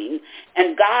following,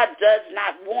 and God does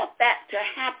not want that to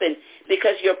happen,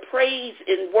 because your praise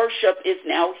and worship is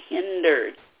now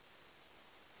hindered.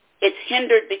 It's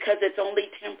hindered because it's only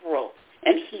temporal,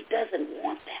 and he doesn't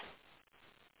want that.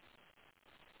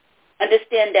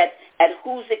 Understand that at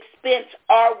whose expense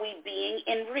are we being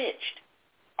enriched?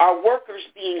 Our workers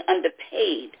being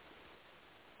underpaid.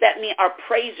 That means our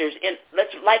praisers, and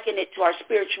let's liken it to our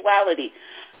spirituality.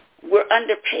 We're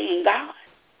underpaying God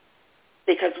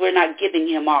because we're not giving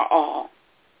him our all.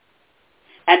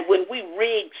 And when we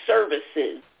rig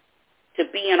services to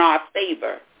be in our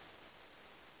favor,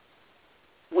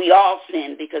 we all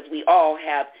sin, because we all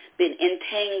have been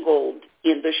entangled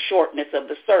in the shortness of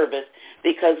the service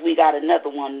because we got another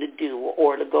one to do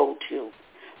or to go to.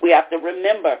 We have to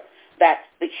remember that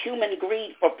the human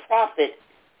greed for profit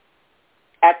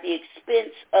at the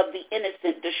expense of the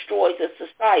innocent destroys a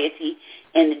society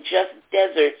in just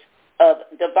deserts of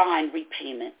divine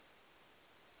repayment.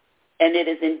 And it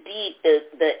is indeed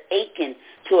the aching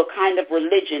to a kind of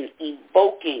religion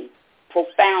evoking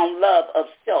profound love of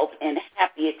self and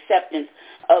happy acceptance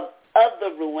of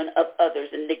the ruin of others,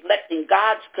 and neglecting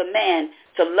God's command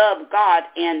to love God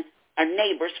and our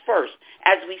neighbors first,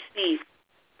 as we see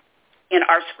in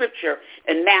our scripture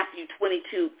in Matthew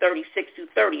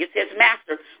 22:36-30. It says,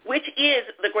 Master, which is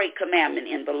the great commandment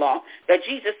in the law? That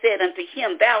Jesus said unto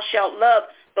him, Thou shalt love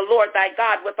the Lord thy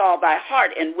God with all thy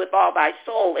heart and with all thy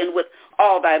soul and with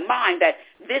all thy mind. That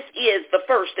this is the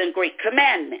first and great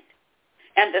commandment.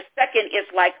 And the second is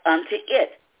like unto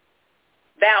it.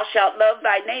 Thou shalt love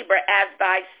thy neighbor as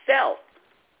thyself.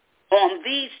 On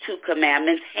these two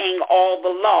commandments hang all the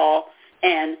law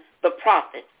and the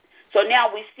prophets. So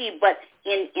now we see, but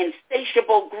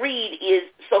insatiable greed is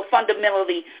so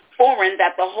fundamentally foreign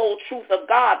that the whole truth of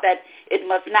God, that it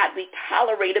must not be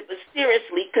tolerated but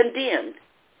seriously condemned.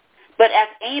 But as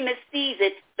Amos sees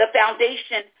it, the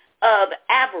foundation of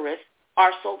avarice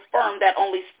are so firm that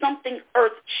only something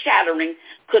earth-shattering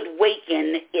could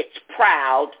waken its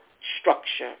proud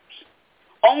structures.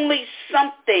 Only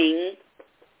something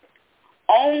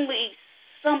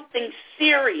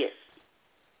serious,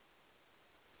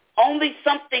 only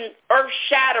something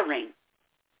earth-shattering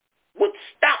would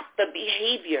stop the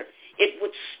behavior. It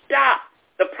would stop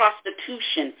the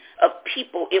prostitution of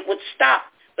people. It would stop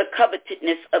the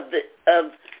covetousness of the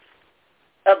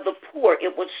poor.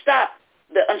 It would stop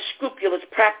the unscrupulous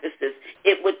practices.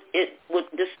 It would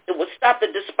stop the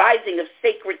despising of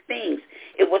sacred things.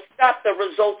 It would stop the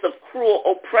results of cruel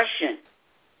oppression.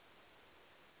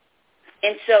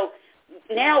 And so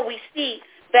now we see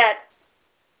that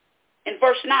in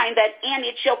verse 9, that, and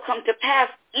it shall come to pass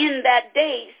in that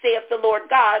day, saith the Lord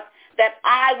God, that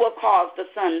I will cause the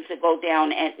sun to go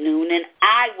down at noon, and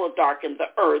I will darken the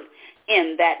earth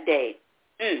in that day.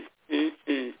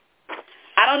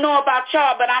 I don't know about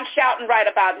y'all, but I'm shouting right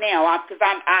about now because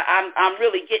I'm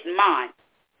really getting mine.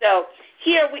 So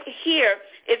here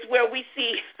is where we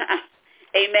see,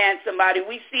 amen, somebody,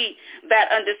 we see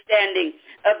that understanding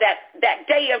of that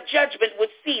day of judgment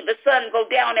would see the sun go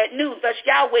down at noon. Thus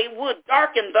Yahweh would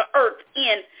darken the earth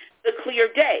in the clear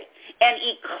day. An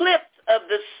eclipse of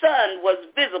the sun was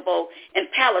visible in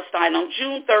Palestine on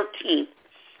June 13th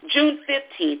June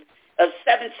 15th of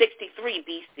 763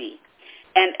 B.C.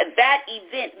 And that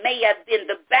event may have been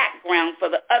the background for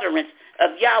the utterance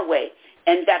of Yahweh,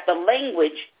 and that the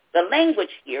language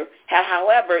here,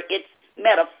 however, it's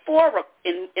metaphorical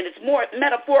in its more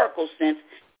metaphorical sense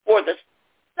for the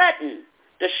sudden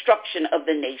destruction of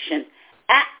the nation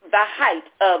at the height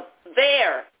of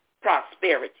their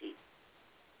prosperity.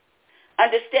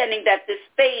 Understanding that this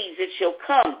phase, it shall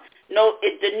come,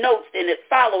 it denotes and it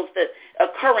follows the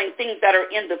occurring things that are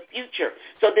in the future.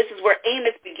 So this is where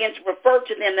Amos begins to refer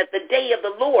to them as the day of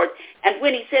the Lord. And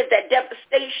when he says that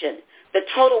devastation, the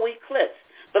total eclipse,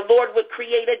 the Lord would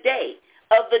create a day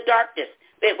of the darkness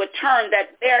that would turn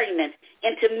that merriment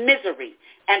into misery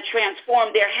and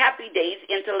transform their happy days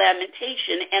into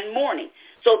lamentation and mourning.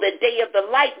 So the day of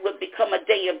the light would become a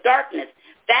day of darkness.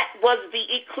 That was the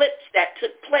eclipse that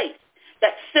took place,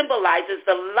 that symbolizes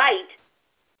the light,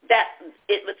 that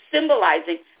it was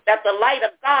symbolizing that the light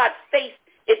of God's face,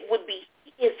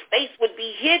 his face would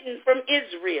be hidden from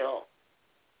Israel.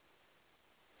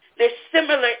 There's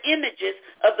similar images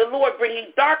of the Lord bringing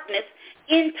darkness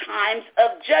in times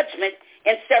of judgment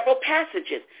in several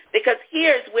passages, because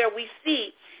here's where we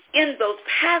see in those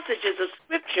passages of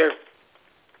Scripture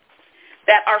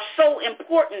that are so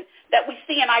important that we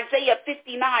see in Isaiah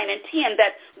 59 and 10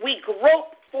 that we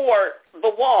grope for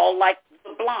the wall like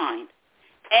the blind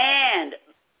and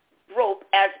grope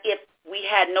as if we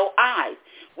had no eyes.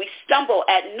 We stumble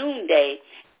at noonday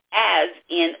as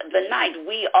in the night.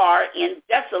 We are in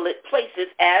desolate places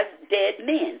as dead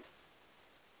men.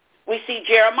 We see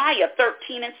Jeremiah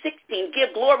 13 and 16.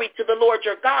 Give glory to the Lord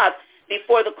your God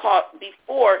before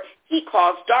he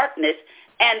caused darkness,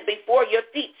 and before your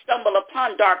feet stumble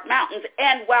upon dark mountains.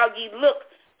 And while ye look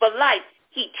for light,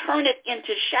 he turneth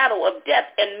into shadow of death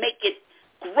and make it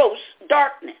gross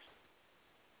darkness.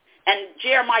 And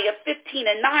Jeremiah 15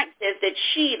 and 9 says that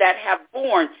she that have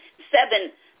borne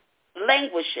 7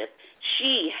 languisheth,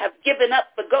 she have given up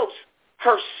the ghost.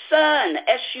 Her son,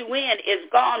 S-U-N, is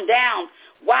gone down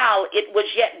while it was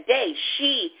yet day.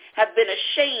 She have been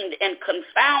ashamed and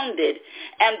confounded,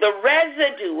 and the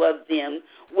residue of them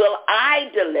will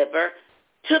I deliver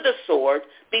to the sword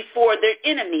before their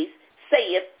enemies,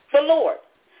 saith the Lord.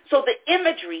 So the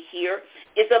imagery here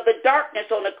is of the darkness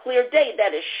on a clear day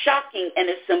that is shocking and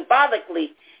is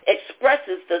symbolically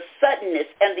expresses the suddenness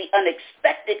and the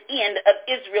unexpected end of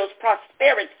Israel's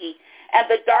prosperity and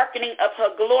the darkening of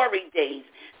her glory days,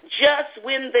 just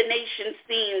when the nation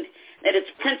seemed at its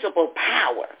principal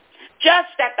power,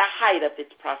 just at the height of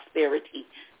its prosperity,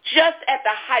 just at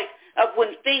the height of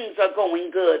when things are going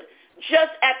good,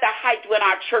 just at the height when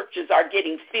our churches are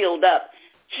getting filled up,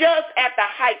 just at the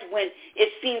height when it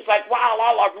seems like, wow,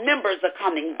 all our members are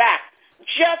coming back,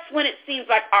 just when it seems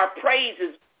like our praise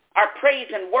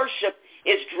and worship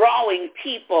is drawing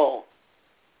people.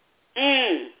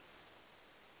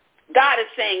 God is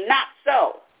saying, not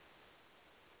so.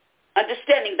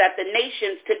 Understanding that the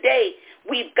nations today,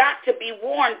 we've got to be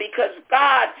warned because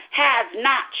God has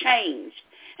not changed.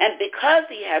 And because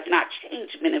he has not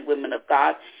changed, men and women of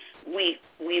God,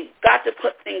 we've got to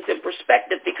put things in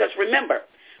perspective because remember,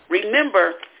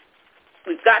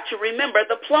 we've got to remember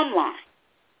the plumb line.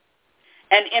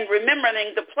 And in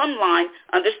remembering the plumb line,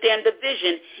 understand the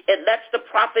vision, it lets the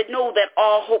prophet know that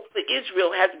all hope for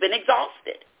Israel has been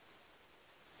exhausted.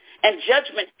 And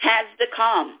judgment has to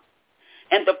come.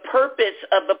 And the purpose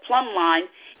of the plumb line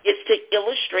is to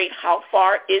illustrate how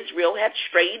far Israel had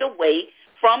strayed away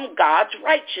from God's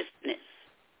righteousness,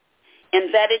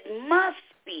 and that it must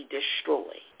be destroyed.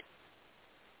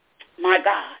 My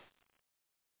God.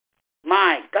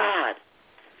 My God.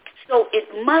 So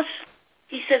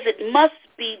he says it must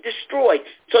be destroyed.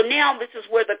 So now this is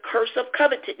where the curse of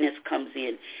covetousness comes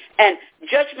in. And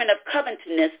judgment of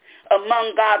covetousness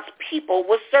among God's people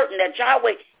was certain that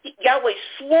Yahweh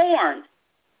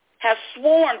has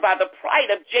sworn by the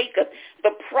pride of Jacob,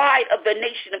 the pride of the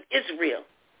nation of Israel.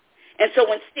 And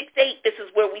so in 6:8, this is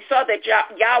where we saw that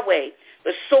Yahweh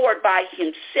was swore by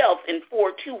himself. In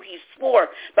 4:2, he swore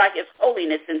by his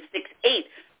holiness. In 6:8,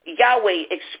 Yahweh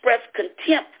expressed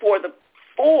contempt for the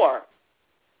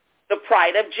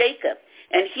pride of Jacob.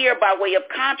 And here, by way of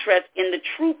contrast, in the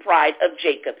true pride of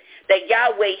Jacob, that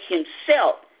Yahweh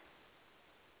himself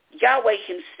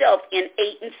in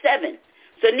 8 and 7.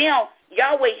 So now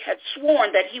Yahweh had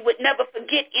sworn that he would never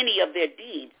forget any of their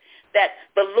deeds, that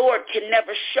the Lord can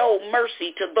never show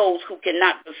mercy to those who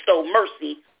cannot bestow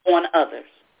mercy on others,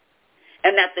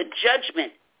 and that the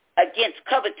judgment against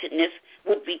covetousness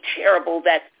would be terrible,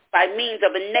 that by means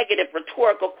of a negative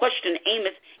rhetorical question,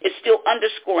 Amos is still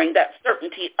underscoring that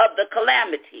certainty of the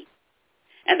calamity.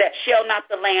 And that shall not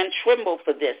the land tremble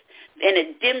for this? And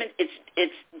it's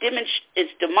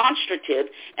demonstrative,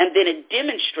 and then it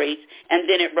demonstrates, and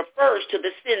then it refers to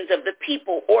the sins of the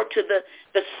people or to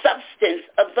the substance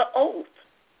of the oath.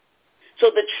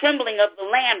 So the trembling of the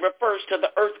land refers to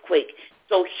the earthquake.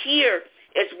 So here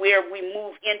is where we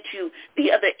move into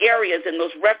the other areas and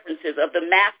those references of the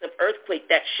massive earthquake,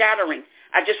 that shattering.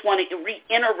 I just wanted to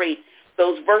reiterate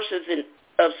those verses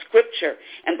of Scripture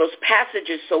and those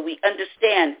passages so we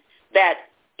understand that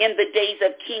in the days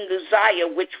of King Uzziah,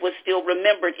 which was still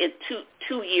remembered in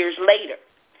two years later,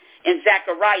 in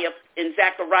Zechariah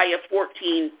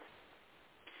 14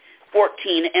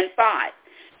 and 5.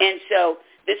 And so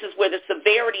this is where the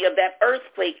severity of that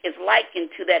earthquake is likened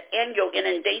to that annual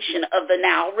inundation of the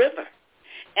Nile River,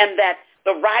 and that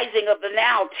the rising of the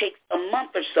Nile takes a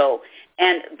month or so,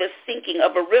 and the sinking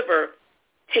of a river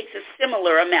takes a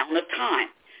similar amount of time.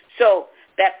 So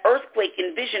that earthquake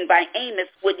envisioned by Amos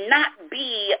would not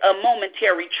be a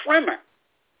momentary tremor,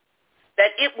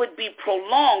 that it would be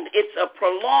prolonged. It's a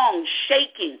prolonged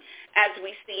shaking, as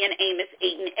we see in Amos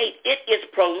 8 and 8. It is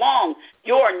prolonged.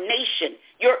 Your nation,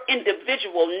 your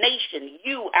individual nation,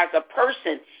 you as a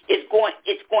person, it's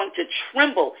going to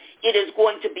tremble. It is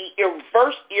going to be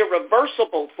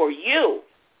irreversible for you.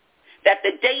 That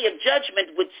the day of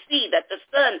judgment would see that the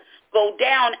sun go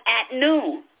down at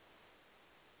noon.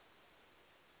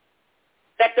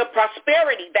 That the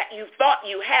prosperity that you thought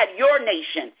you had, your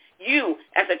nation, you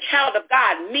as a child of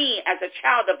God, me as a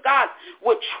child of God,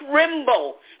 would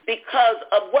tremble because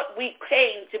of what we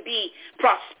came to be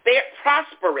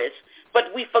prosperous,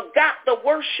 but we forgot the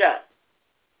worship.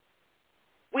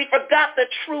 We forgot the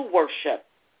true worship.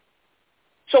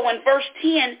 So in verse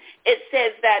 10, it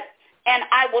says that, and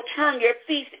I will turn your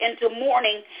feast into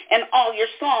mourning and all your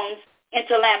songs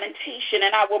into lamentation,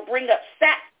 and I will bring up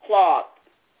sackcloth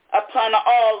upon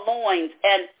all loins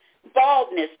and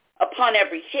baldness upon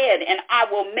every head, and I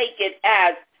will make it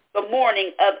as the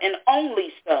mourning of an only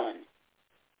son,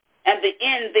 and the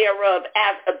end thereof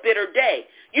as a bitter day.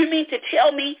 You mean to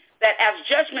tell me that as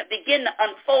judgment begin to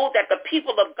unfold, that the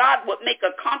people of God would make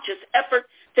a conscious effort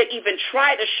to even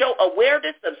try to show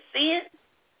awareness of sin?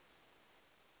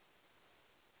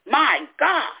 My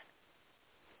God,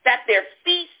 that their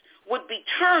feasts would be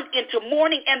turned into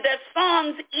mourning and their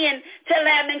songs into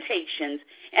lamentations,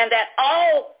 and that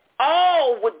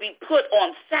all would be put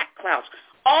on sackcloth.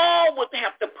 All would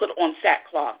have to put on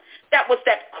sackcloth. That was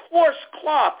that coarse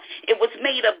cloth. It was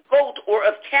made of goat or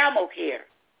of camel hair,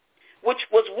 which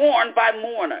was worn by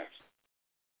mourners.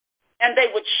 And they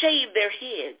would shave their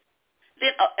heads.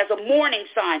 Then, as a mourning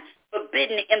sign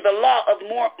forbidden in the law of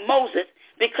Moses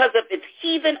because of its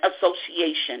heathen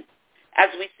association, as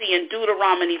we see in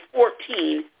Deuteronomy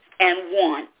 14 and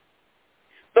 1.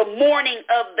 The mourning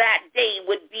of that day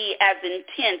would be as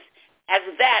intense as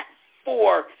that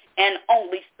for an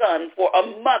only son, for a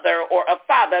mother or a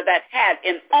father that had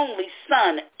an only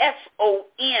son,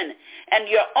 S-O-N, and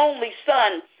your only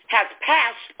son has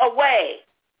passed away.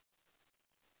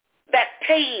 That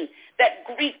pain, that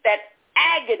grief, that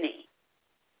agony,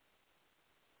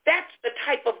 that's the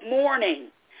type of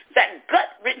mourning, that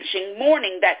gut-wrenching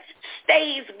mourning that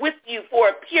stays with you for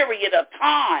a period of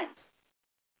time,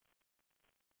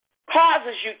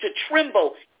 causes you to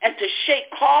tremble and to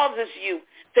shake, causes you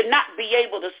to not be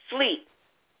able to sleep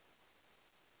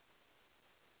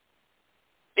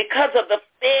because of the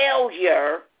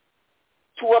failure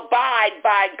to abide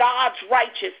by God's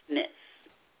righteousness.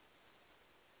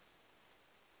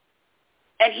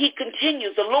 And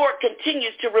the Lord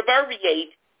continues to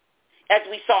reverberate, as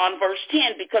we saw in verse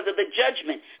 10, because of the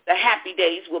judgment. The happy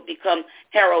days will become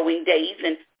harrowing days,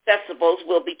 and festivals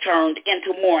will be turned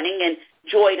into mourning, and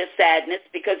joy to sadness,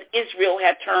 because Israel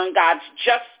had turned God's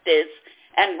justice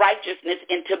and righteousness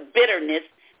into bitterness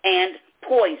and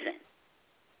poison.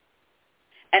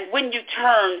 And when you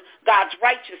turn God's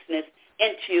righteousness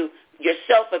into your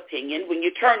self-opinion, when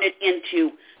you turn it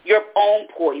into your own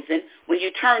poison, when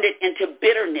you turn it into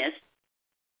bitterness,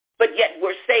 but yet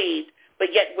we're saved, but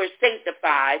yet we're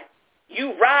sanctified,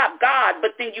 you rob God,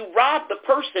 but then you rob the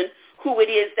person who it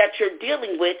is that you're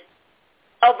dealing with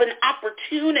of an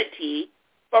opportunity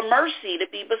for mercy to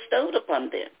be bestowed upon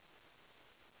them.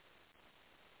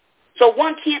 So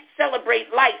one can't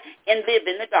celebrate light and live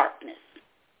in the darkness.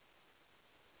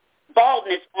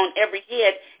 Baldness on every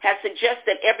head has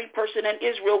suggested every person in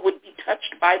Israel would be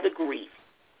touched by the grief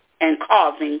and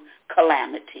causing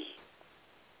calamity.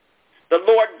 The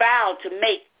Lord vowed to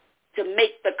make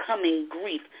the coming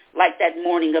grief like that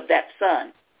mourning of that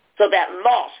son. So that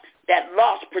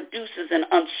loss produces an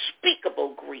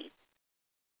unspeakable grief.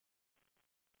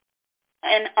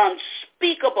 An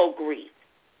unspeakable grief.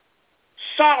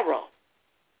 sorrow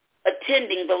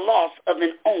attending the loss of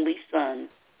an only son,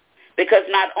 because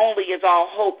not only is all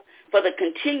hope for the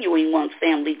continuing one's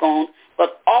family gone,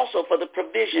 but also for the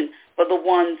provision for the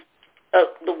ones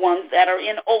that are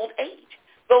in old age,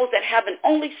 those that have an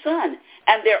only son,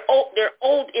 and they're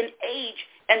old in age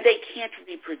and they can't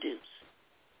reproduce.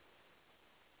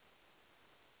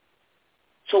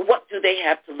 So what do they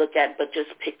have to look at but just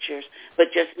pictures,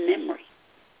 but just memory?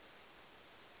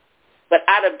 But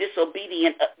out of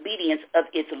obedience of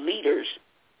its leaders,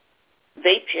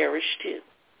 they perish too,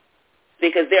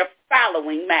 because they're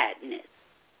following madness.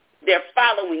 They're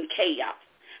following chaos.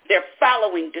 They're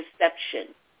following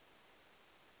deception.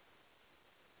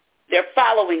 They're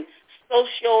following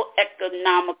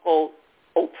socio-economical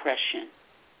oppression.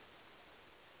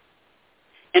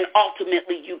 And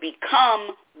ultimately, you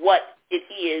become what it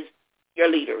is your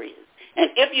leader is.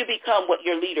 And if you become what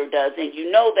your leader does, and you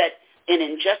know that an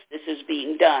injustice is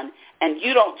being done, and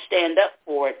you don't stand up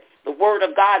for it, the Word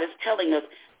of God is telling us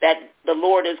that the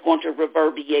Lord is going to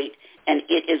reverberate, and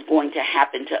it is going to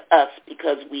happen to us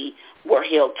because we were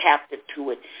held captive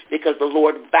to it, because the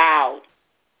Lord vowed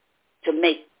to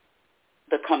make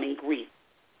the coming grief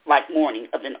like mourning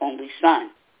of an only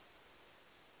son.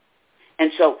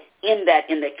 And so in that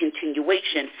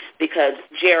continuation, because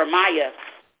Jeremiah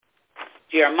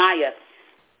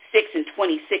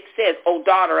 6:26 says, O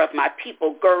daughter of my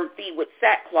people, gird thee with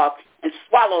sackcloth and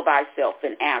swallow thyself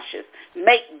in ashes.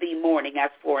 Make thee mourning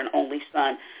as for an only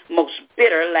son, most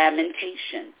bitter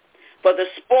lamentation. For the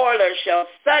spoiler shall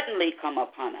suddenly come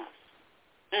upon us.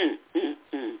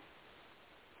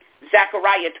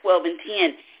 Zechariah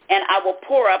 12:10, and I will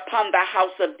pour upon the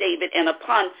house of David and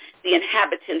upon the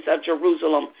inhabitants of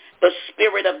Jerusalem the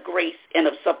spirit of grace and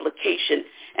of supplication,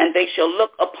 and they shall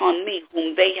look upon me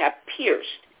whom they have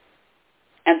pierced,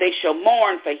 and they shall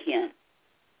mourn for him,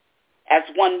 as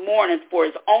one mourneth for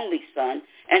his only son,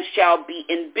 and shall be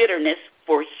in bitterness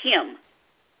for him,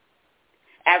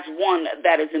 as one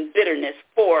that is in bitterness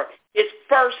for his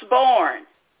firstborn.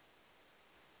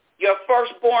 Your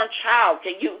firstborn child.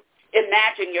 Can you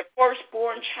imagine your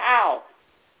firstborn child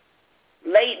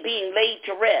being laid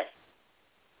to rest?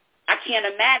 I can't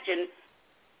imagine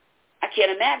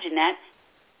that,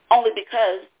 only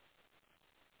because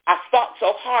I fought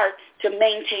so hard to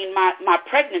maintain my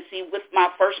pregnancy with my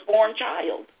firstborn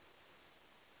child.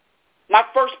 My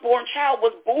firstborn child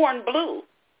was born blue,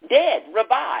 dead,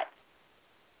 revived.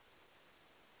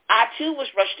 I too was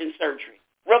rushed in surgery,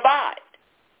 revived.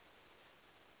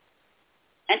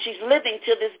 And she's living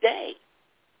to this day.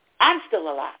 I'm still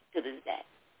alive to this day.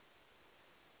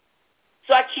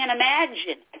 So I can't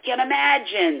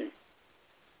imagine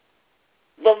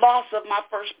the loss of my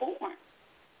firstborn.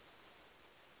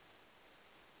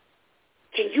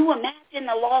 Can you imagine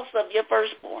the loss of your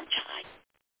firstborn child?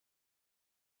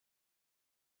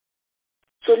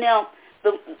 So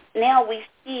now we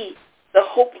see the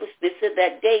hopelessness of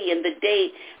that day, and the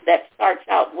day that starts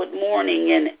out with mourning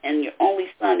and your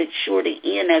only son is sure to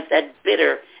end as that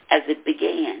bitter as it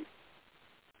began.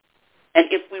 And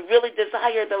if we really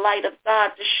desire the light of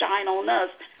God to shine on us,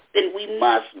 then we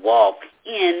must walk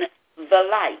in the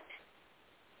light.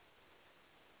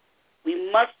 We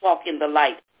must walk in the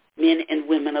light, men and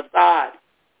women of God.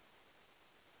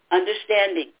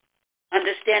 Understanding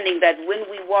that when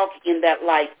we walk in that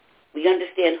light, we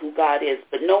understand who God is,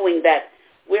 but knowing that,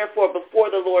 wherefore before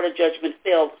the Lord of judgment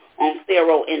fell on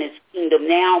Pharaoh and his kingdom,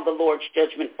 now the Lord's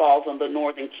judgment falls on the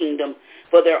northern kingdom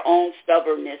for their own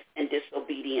stubbornness and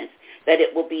disobedience, that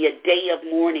it will be a day of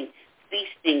mourning,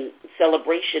 feasting,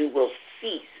 celebration will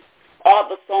cease. All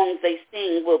the songs they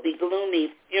sing will be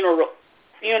gloomy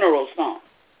funeral songs.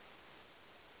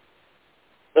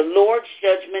 The Lord's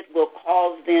judgment will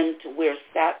cause them to wear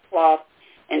sackcloth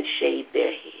and shave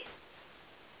their head.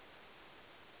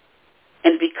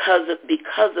 And because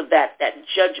of that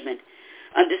judgment,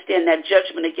 understand that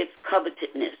judgment against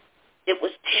covetousness, it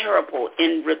was terrible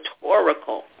and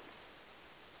rhetorical.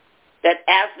 That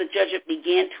as the judgment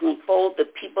began to unfold, the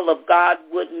people of God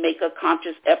would make a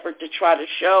conscious effort to try to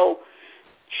show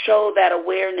that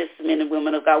awareness, men and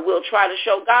women of God. We'll try to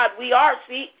show God, we are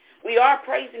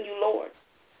praising you, Lord.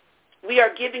 We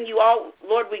are giving you all,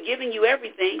 Lord, we're giving you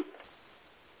everything.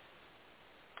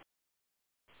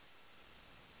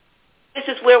 This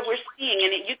is where we're seeing,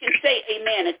 and you can say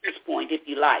amen at this point if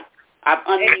you like. I've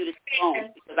unmuted the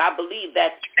phone because I believe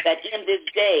that in this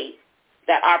day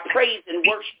that our praise and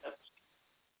worship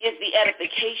is the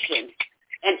edification,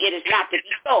 and it is not to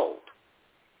be sold.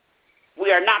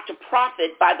 We are not to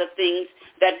profit by the things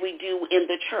that we do in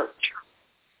the church.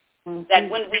 Mm-hmm. That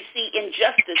when we see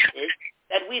injustices,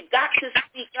 that we've got to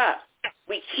speak up.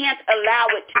 We can't allow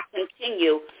it to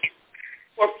continue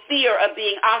for fear of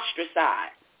being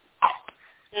ostracized.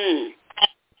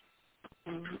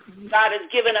 God has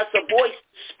given us a voice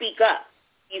to speak up.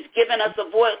 He's given us a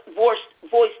voice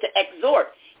to exhort.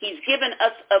 He's given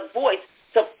us a voice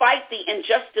to fight the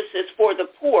injustices for the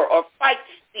poor, or fight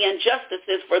the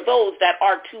injustices for those that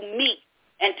are too meek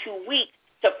and too weak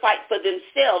to fight for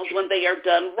themselves when they are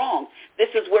done wrong. This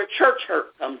is where church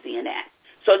hurt comes in at.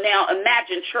 So now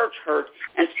imagine church hurt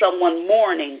and someone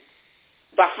mourning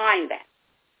behind that.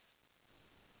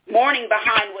 Mourning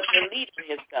behind what their leader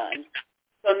has done.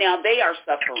 So now they are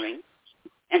suffering.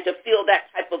 And to feel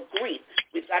that type of grief,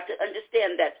 we've got to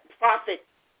understand that profit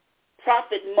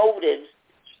motives,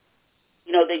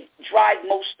 they drive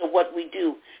most of what we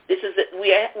do. We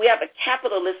have a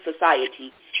capitalist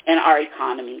society in our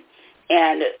economy,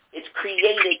 and it's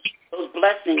created those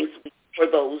blessings for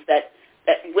those that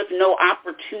with no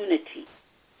opportunity.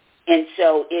 And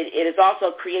so it has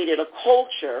also created a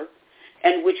culture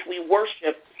in which we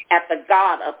worship at the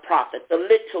God of profit, the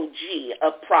little g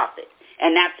of profit.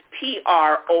 And that's Profit,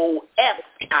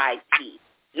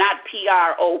 not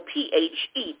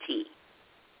Prophet.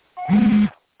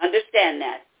 Understand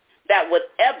that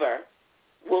whatever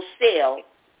will sell,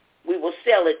 we will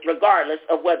sell it regardless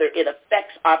of whether it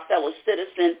affects our fellow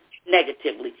citizens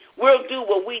negatively. We'll do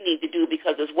what we need to do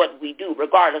because it's what we do,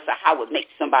 regardless of how it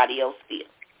makes somebody else feel.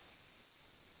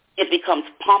 It becomes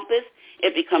pompous,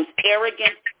 it becomes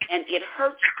arrogant, and it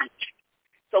hurts people.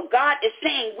 So God is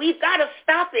saying we've got to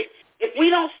stop it. If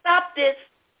we don't stop this,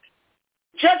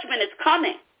 judgment is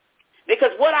coming.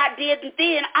 Because what I did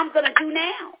then, I'm going to do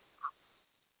now.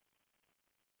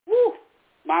 Woo,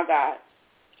 my God.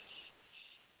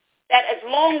 That as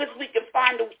long as we can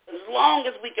find a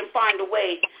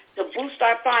way to boost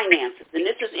our finances, and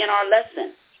this is in our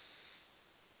lesson,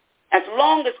 as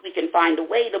long as we can find a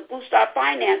way to boost our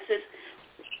finances,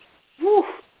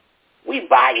 we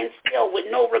buy and sell with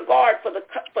no regard for the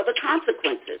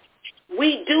consequences.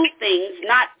 We do things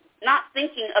not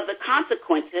thinking of the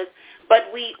consequences,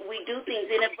 but we do things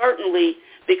inadvertently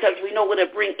because we know it'll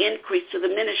bring increase to the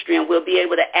ministry, and we'll be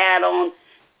able to add on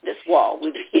this wall.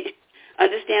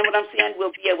 Understand what I'm saying?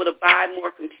 We'll be able to buy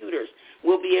more computers.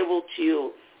 We'll be able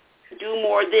to do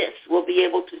more this. We'll be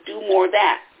able to do more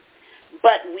that.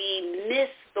 But we miss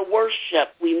the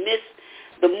worship. We miss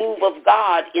the move of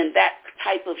God in that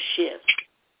type of shift.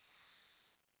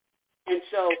 And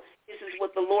so this is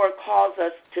what the Lord calls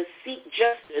us to seek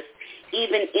justice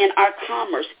even in our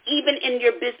commerce, even in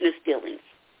your business dealings.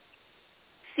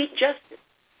 Seek justice.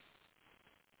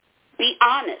 Be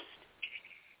honest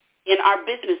in our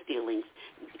business dealings,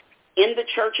 in the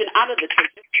church and out of the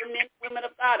church. If we're men and women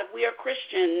of God, if we are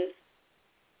Christians,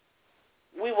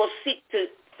 we will seek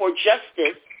for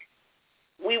justice.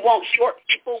 We won't short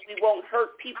people. We won't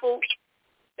hurt people.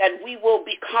 That we will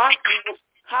be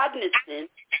cognizant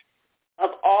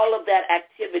of all of that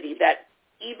activity, that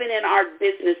even in our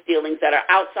business dealings that are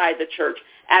outside the church,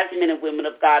 as men and women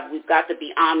of God, we've got to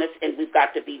be honest and we've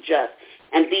got to be just.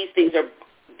 And these things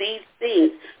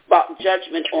brought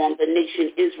judgment on the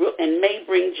nation Israel and may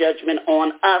bring judgment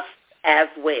on us as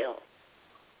well.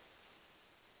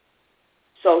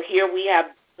 So here we have,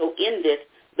 in this,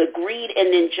 the greed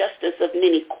and injustice of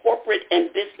many corporate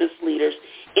and business leaders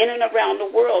in and around the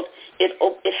world.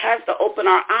 It has to open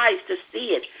our eyes to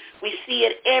see it. We see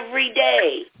it every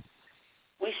day.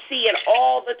 We see it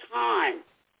all the time.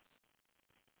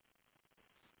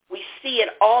 We see it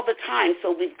all the time.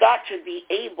 So we've got to be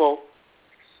able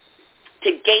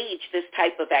to gauge this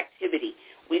type of activity.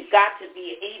 We've got to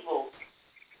be able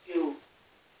to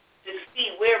see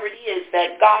where it is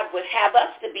that God would have us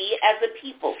to be as a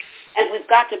people. And we've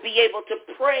got to be able to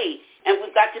pray, and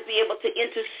we've got to be able to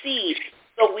intercede.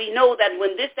 So we know that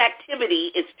when this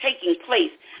activity is taking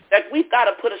place, that we've got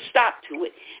to put a stop to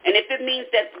it. And if it means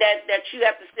that you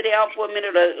have to sit down for a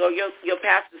minute, or your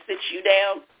pastor sits you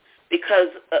down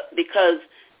because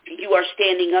you are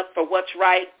standing up for what's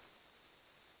right,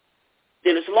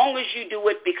 then as long as you do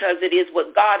it because it is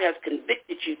what God has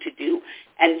convicted you to do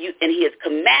and he has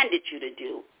commanded you to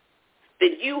do,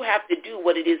 then you have to do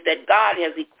what it is that God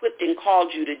has equipped and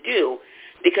called you to do,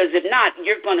 because if not,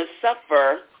 you're going to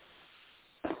suffer.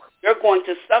 You're going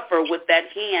to suffer with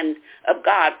that hand of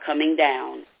God coming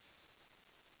down,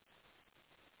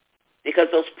 because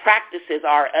those practices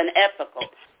are unethical.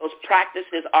 Those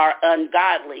practices are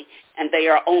ungodly, and they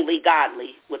are only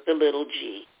godly with the little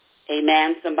g.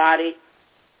 Amen, somebody?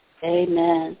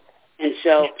 Amen. And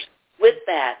so with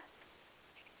that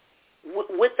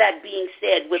being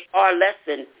said, with our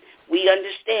lesson, we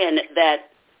understand that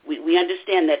we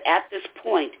understand that at this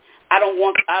point, I don't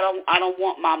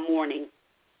want my morning.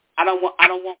 I don't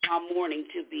want my morning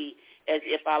to be as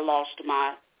if I lost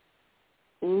my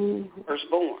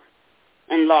firstborn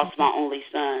and lost my only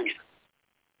son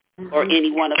or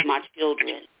any one of my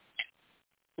children.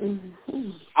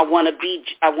 I want to be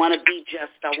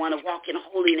just. I want to walk in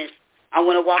holiness. I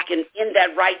want to walk in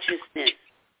that righteousness.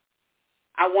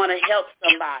 I want to help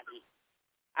somebody.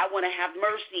 I want to have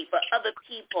mercy for other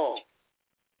people.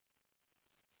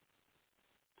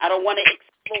 I don't want to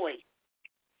exploit.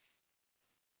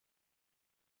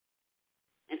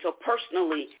 And so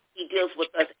personally, he deals with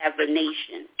us as a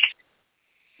nation,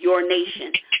 your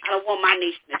nation. I don't want my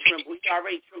nation to tremble. He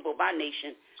already trembled my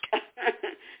nation.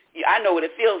 I know what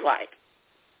it feels like.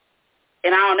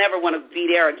 And I don't ever want to be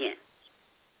there again.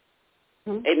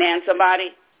 Amen,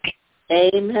 somebody?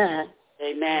 Amen.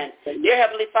 Amen. Dear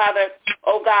Heavenly Father,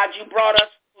 oh God, you brought us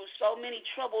through so many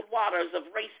troubled waters of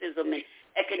racism and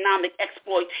economic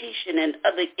exploitation and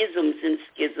other isms and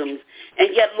schisms. And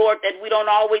yet, Lord, that we don't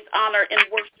always honor and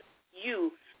worship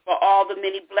you for all the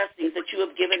many blessings that you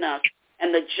have given us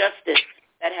and the justice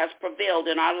that has prevailed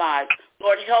in our lives.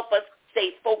 Lord, help us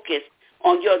stay focused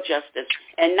on your justice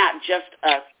and not just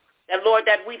us. And Lord,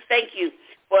 that we thank you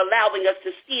for allowing us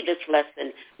to see this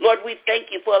lesson. Lord, we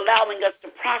thank you for allowing us to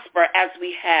prosper as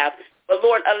we have. But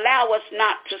Lord, allow us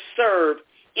not to serve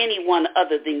anyone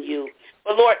other than you.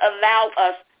 But Lord, allow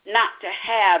us not to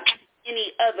have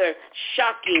any other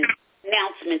shocking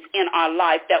announcements in our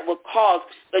life that would cause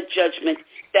the judgment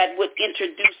that would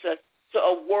introduce us to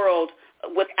a world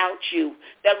without you.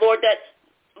 That Lord,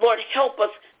 help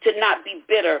us to not be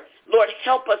bitter. Lord,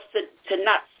 help us to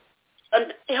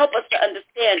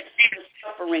understand the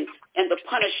suffering and the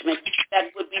punishment that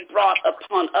would be brought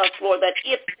upon us, Lord, that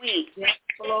if you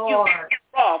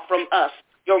draw from us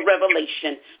your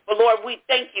revelation. But Lord, we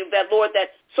thank you that, Lord, that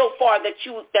so far that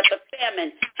the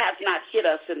famine has not hit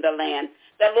us in the land.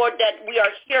 That, Lord, that we are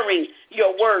hearing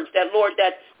your words. That, Lord,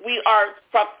 that we are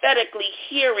prophetically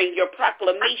hearing your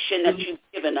proclamation that you've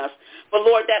given us. But,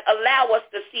 Lord, that allow us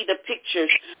to see the pictures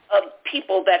of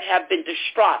people that have been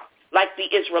distraught, like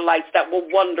the Israelites that were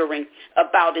wandering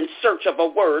about in search of a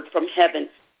word from heaven.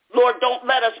 Lord, don't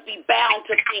let us be bound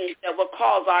to things that will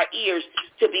cause our ears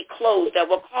to be closed, that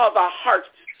will cause our hearts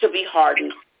to be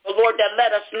hardened. But Lord, that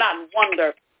let us not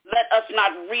wonder, let us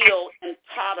not reel and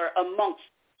totter amongst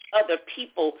other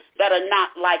people that are not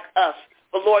like us.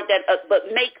 But Lord,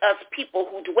 but make us people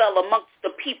who dwell amongst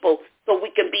the people so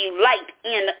we can be light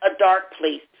in a dark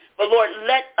place. But Lord,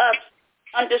 let us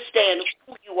understand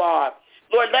who you are.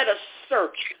 Lord, let us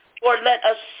search. Lord, let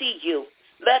us see you.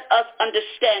 Let us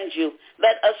understand you.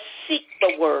 Let us seek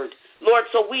the word, Lord,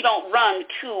 so we don't run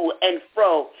to and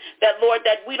fro. That, Lord,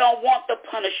 that we don't want the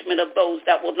punishment of those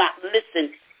that will not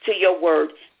listen to your word.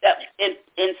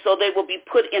 And so they will be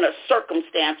put in a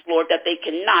circumstance, Lord, that they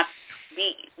cannot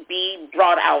be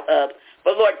brought out of.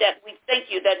 But, Lord, that we thank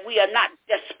you that we are not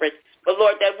desperate, but,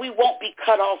 Lord, that we won't be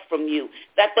cut off from you,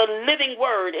 that the living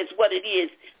word is what it is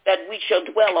that we shall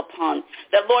dwell upon.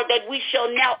 That, Lord, that we shall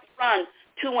now run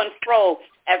to and fro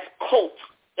as cults,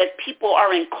 that people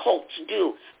are in cults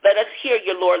do. Let us hear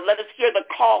you, Lord. Let us hear the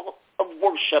call of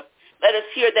worship. Let us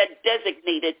hear that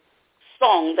designated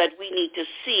song that we need to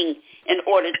sing in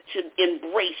order to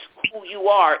embrace who you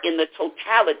are in the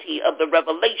totality of the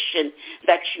revelation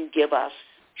that you give us.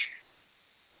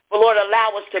 But Lord,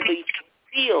 allow us to be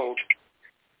filled.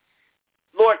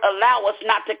 Lord, allow us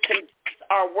not to condense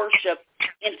our worship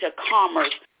into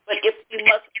commerce, but if we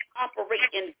must operate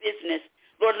in business,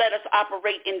 Lord, let us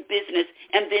operate in business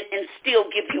and still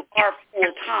give you our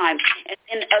full time. And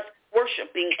in us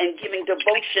worshiping and giving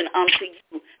devotion unto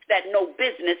you, that no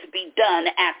business be done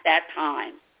at that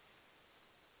time.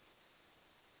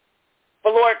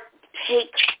 But Lord, take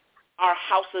our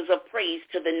houses of praise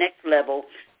to the next level.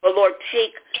 But Lord,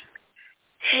 take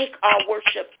our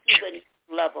worship to the next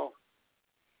level.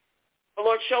 But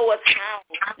Lord, show us how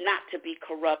not to be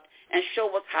corrupt and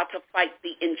show us how to fight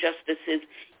the injustices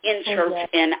in church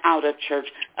and out of church.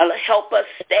 Help us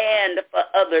stand for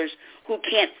others who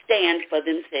can't stand for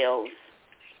themselves.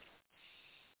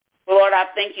 Lord, I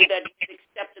thank you that you've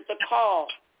accepted the call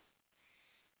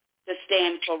to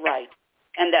stand for right.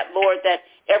 And that, Lord, that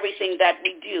everything that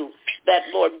we do, that,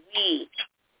 Lord, we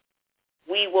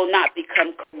will not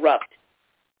become corrupt.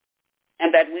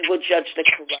 And that we will judge the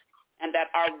corrupt. And that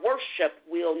our worship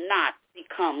will not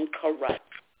become corrupt.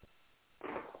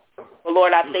 Well,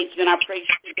 Lord, I thank you and I praise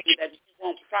you today that we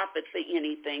won't profit for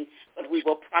anything, but we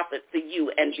will profit for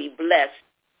you and be blessed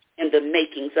in the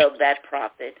makings of that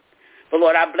profit. But,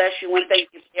 Lord, I bless you and thank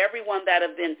you for everyone that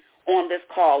have been on this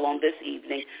call on this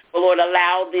evening. But, Lord,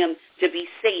 allow them to be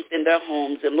safe in their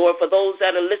homes. And, Lord, for those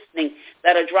that are listening,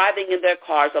 that are driving in their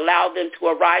cars, allow them to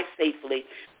arrive safely.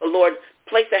 But, Lord,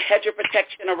 place a hedge of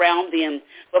protection around them.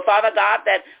 But, Father God,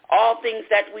 that all things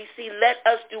that we see, let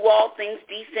us do all things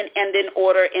decent and in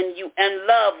order in you and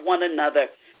love one another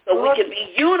so we can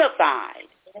be unified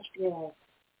in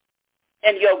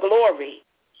your glory.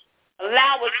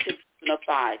 Allow us to be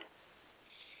unified.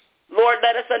 Lord,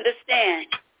 let us understand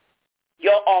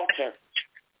your altar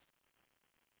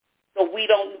so we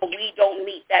don't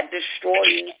meet that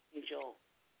destroying angel.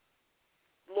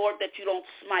 Lord, that you don't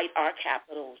smite our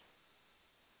capitals.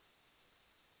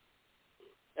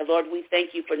 And Lord, we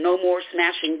thank you for no more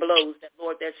smashing blows. That,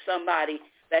 Lord, there's somebody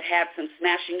that had some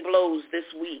smashing blows this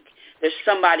week. There's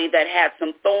somebody that had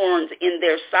some thorns in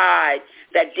their side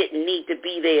that didn't need to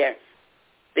be there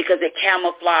because it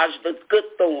camouflaged the good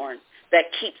thorn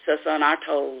that keeps us on our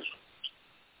toes.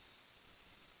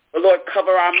 But Lord,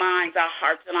 cover our minds, our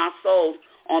hearts, and our souls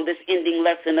on this ending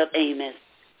lesson of Amos.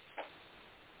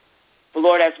 But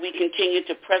Lord, as we continue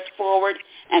to press forward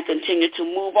and continue to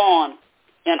move on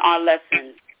in our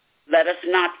lessons, let us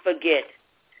not forget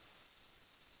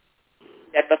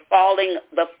that the falling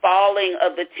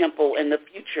of the temple and the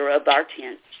future of our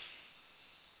tents.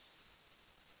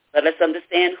 Let us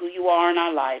understand who you are in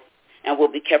our life, and we'll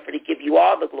be careful to give you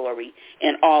all the glory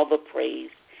and all the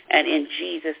praise. And in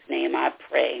Jesus' name I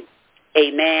pray.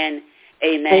 Amen.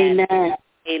 Amen. Amen.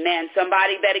 Amen.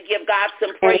 Somebody better give God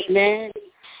some praise. Amen.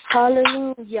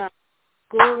 Hallelujah.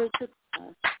 Glory to God.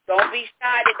 Don't be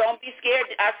shy. Don't be scared.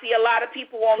 I see a lot of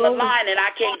people on the line, and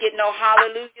I can't get no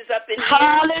hallelujahs up in here.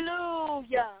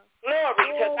 Hallelujah.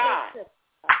 Glory to God.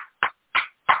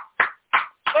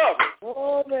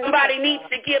 Glory. Somebody needs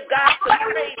to give God some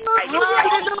praise right now.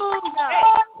 Hallelujah.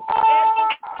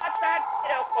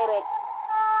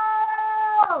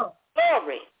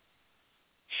 Glory.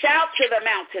 Shout to the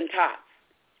mountaintops.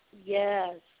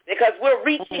 Yes. Because we're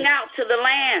reaching out to the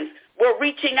lands. We're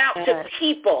reaching out to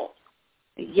people.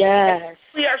 Yes. If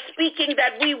we are speaking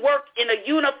that we work in a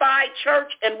unified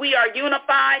church and we are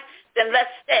unified, then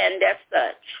let's stand as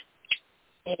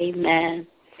such. Amen.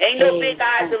 Ain't no big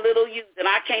eyes or little U's, and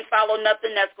I can't follow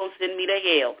nothing that's going to send me to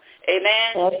hell.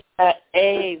 Amen?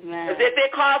 Amen. Because if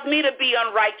it caused me to be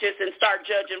unrighteous and start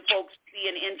judging folks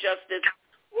being injustice,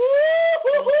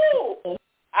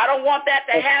 I don't want that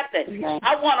to happen.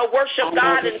 I want to worship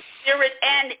God in spirit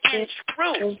and in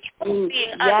truth,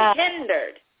 being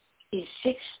unhindered. He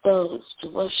seeks those to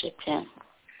worship him.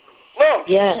 Glory.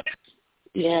 Yes.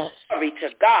 Yes. Glory to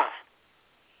God.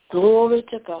 Glory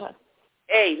to God.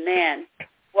 Amen.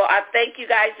 Well, I thank you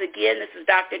guys again. This is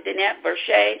Dr. Danette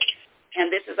Verche, and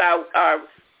this is our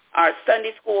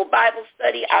Sunday School Bible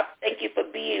study. I thank you for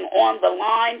being on the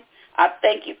line. I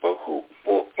thank you for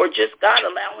just God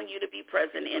allowing you to be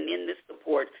present in this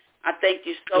support. I thank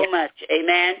you so much.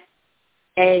 Amen.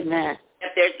 Amen.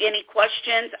 If there's any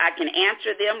questions, I can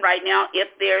answer them right now. If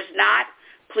there's not,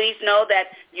 please know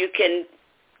that you can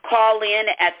call in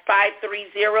at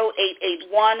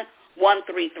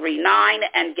 530-881-1339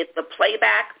 and get the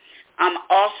playback.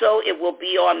 Also, it will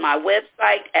be on my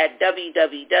website at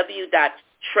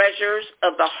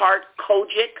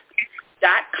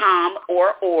www.treasuresoftheheartcogic.com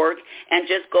or org, and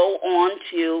just go on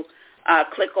to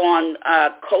click on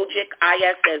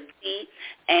COGIC-ISSD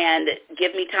and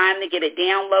give me time to get it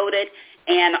downloaded.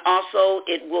 And also,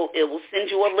 it will send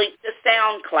you a link to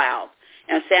SoundCloud.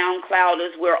 And SoundCloud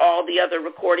is where all the other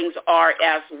recordings are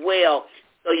as well.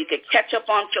 So you could catch up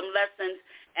on some lessons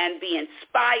and be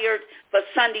inspired for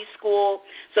Sunday school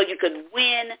so you could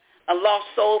win a lost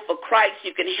soul for Christ.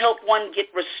 You can help one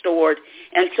get restored.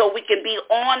 And so we can be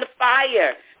on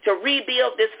fire to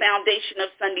rebuild this foundation of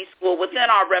Sunday school within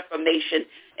our Reformation,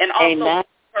 and also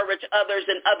encourage others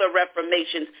in other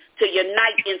Reformations to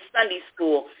unite in Sunday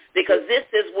school, because this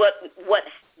is what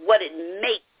it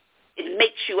makes. It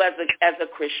makes you as a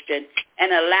Christian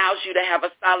and allows you to have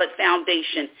a solid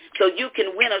foundation so you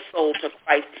can win a soul to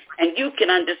Christ and you can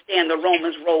understand the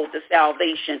Romans road to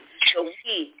salvation, so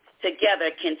we together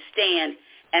can stand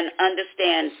and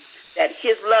understand that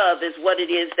his love is what it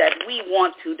is that we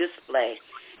want to display.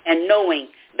 And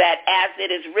knowing that as it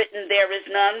is written, there is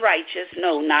none righteous,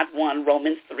 no, not one,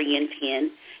 Romans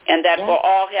 3:10, and that for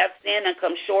all have sinned and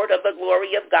come short of the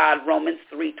glory of God, Romans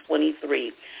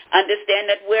 3:23. Understand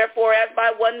that wherefore as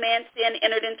by one man sin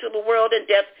entered into the world, and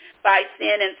death by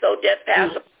sin, and so death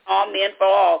passed upon all men, for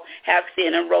all have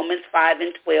sinned in Romans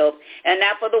 5:12. And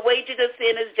now for the wages of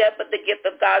sin is death, but the gift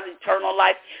of God's eternal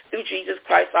life through Jesus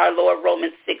Christ our Lord,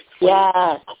 Romans 6:20.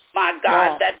 Yes. My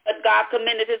God, that God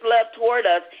commended his love toward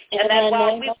us, and that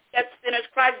while we were yet sinners,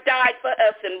 Christ died for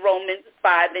us in Romans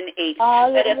 5:8.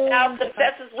 That if thou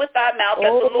confessest with thy mouth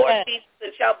that the Lord Jesus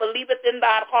and shalt believeth in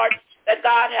thy heart that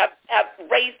God have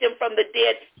raised him from the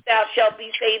dead, thou shalt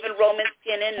be saved in Romans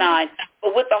 10:9.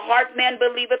 But with the heart man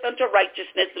believeth unto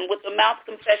righteousness, and with the mouth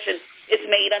confession is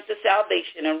made unto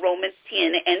salvation in Romans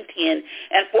 10:10.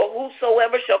 And for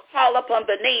whosoever shall call upon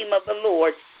the name of the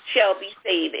Lord shall be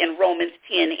saved in Romans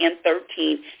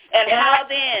 10:13. And how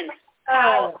then?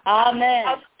 Amen.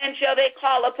 How then shall they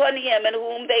call upon him in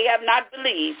whom they have not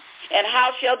believed? And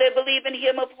how shall they believe in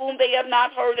him of whom they have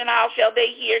not heard? And how shall they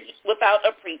hear without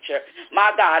a preacher?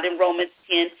 My God, in Romans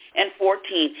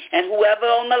 10:14. And whoever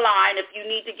on the line, if you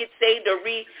need to get saved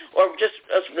or just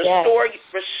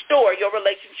restore your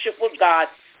relationship with God,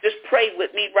 just pray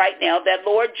with me right now that,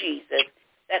 Lord Jesus,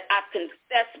 that I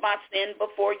confess my sin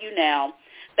before you now,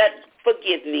 that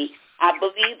forgive me. I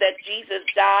believe that Jesus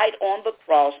died on the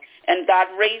cross and God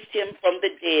raised him from the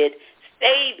dead.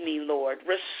 Save me, Lord.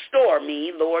 Restore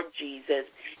me, Lord Jesus.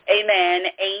 Amen,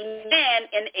 amen,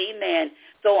 and amen.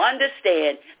 So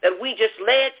understand that we just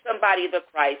led somebody to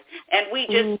Christ, and we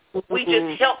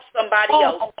just helped somebody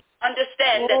else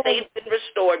understand that they've been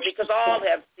restored, because all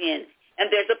have sinned, and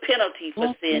there's a penalty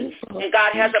for sin, and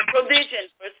God has a provision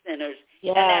for sinners,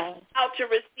 and that's how to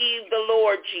receive the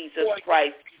Lord Jesus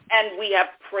Christ. And we have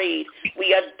prayed.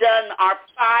 We have done our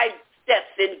 5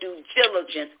 steps in due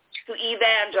diligence to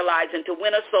evangelize and to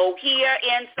win a soul here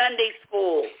in Sunday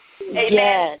school. Amen.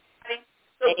 Yes.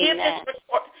 So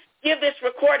give this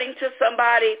recording to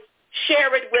somebody.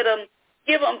 Share it with them.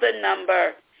 Give them the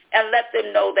number and let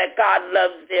them know that God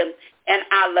loves them and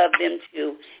I love them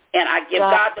too. And I give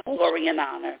God the glory and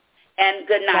honor. And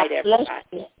good night,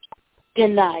 everybody.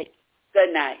 Good night.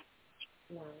 Good night.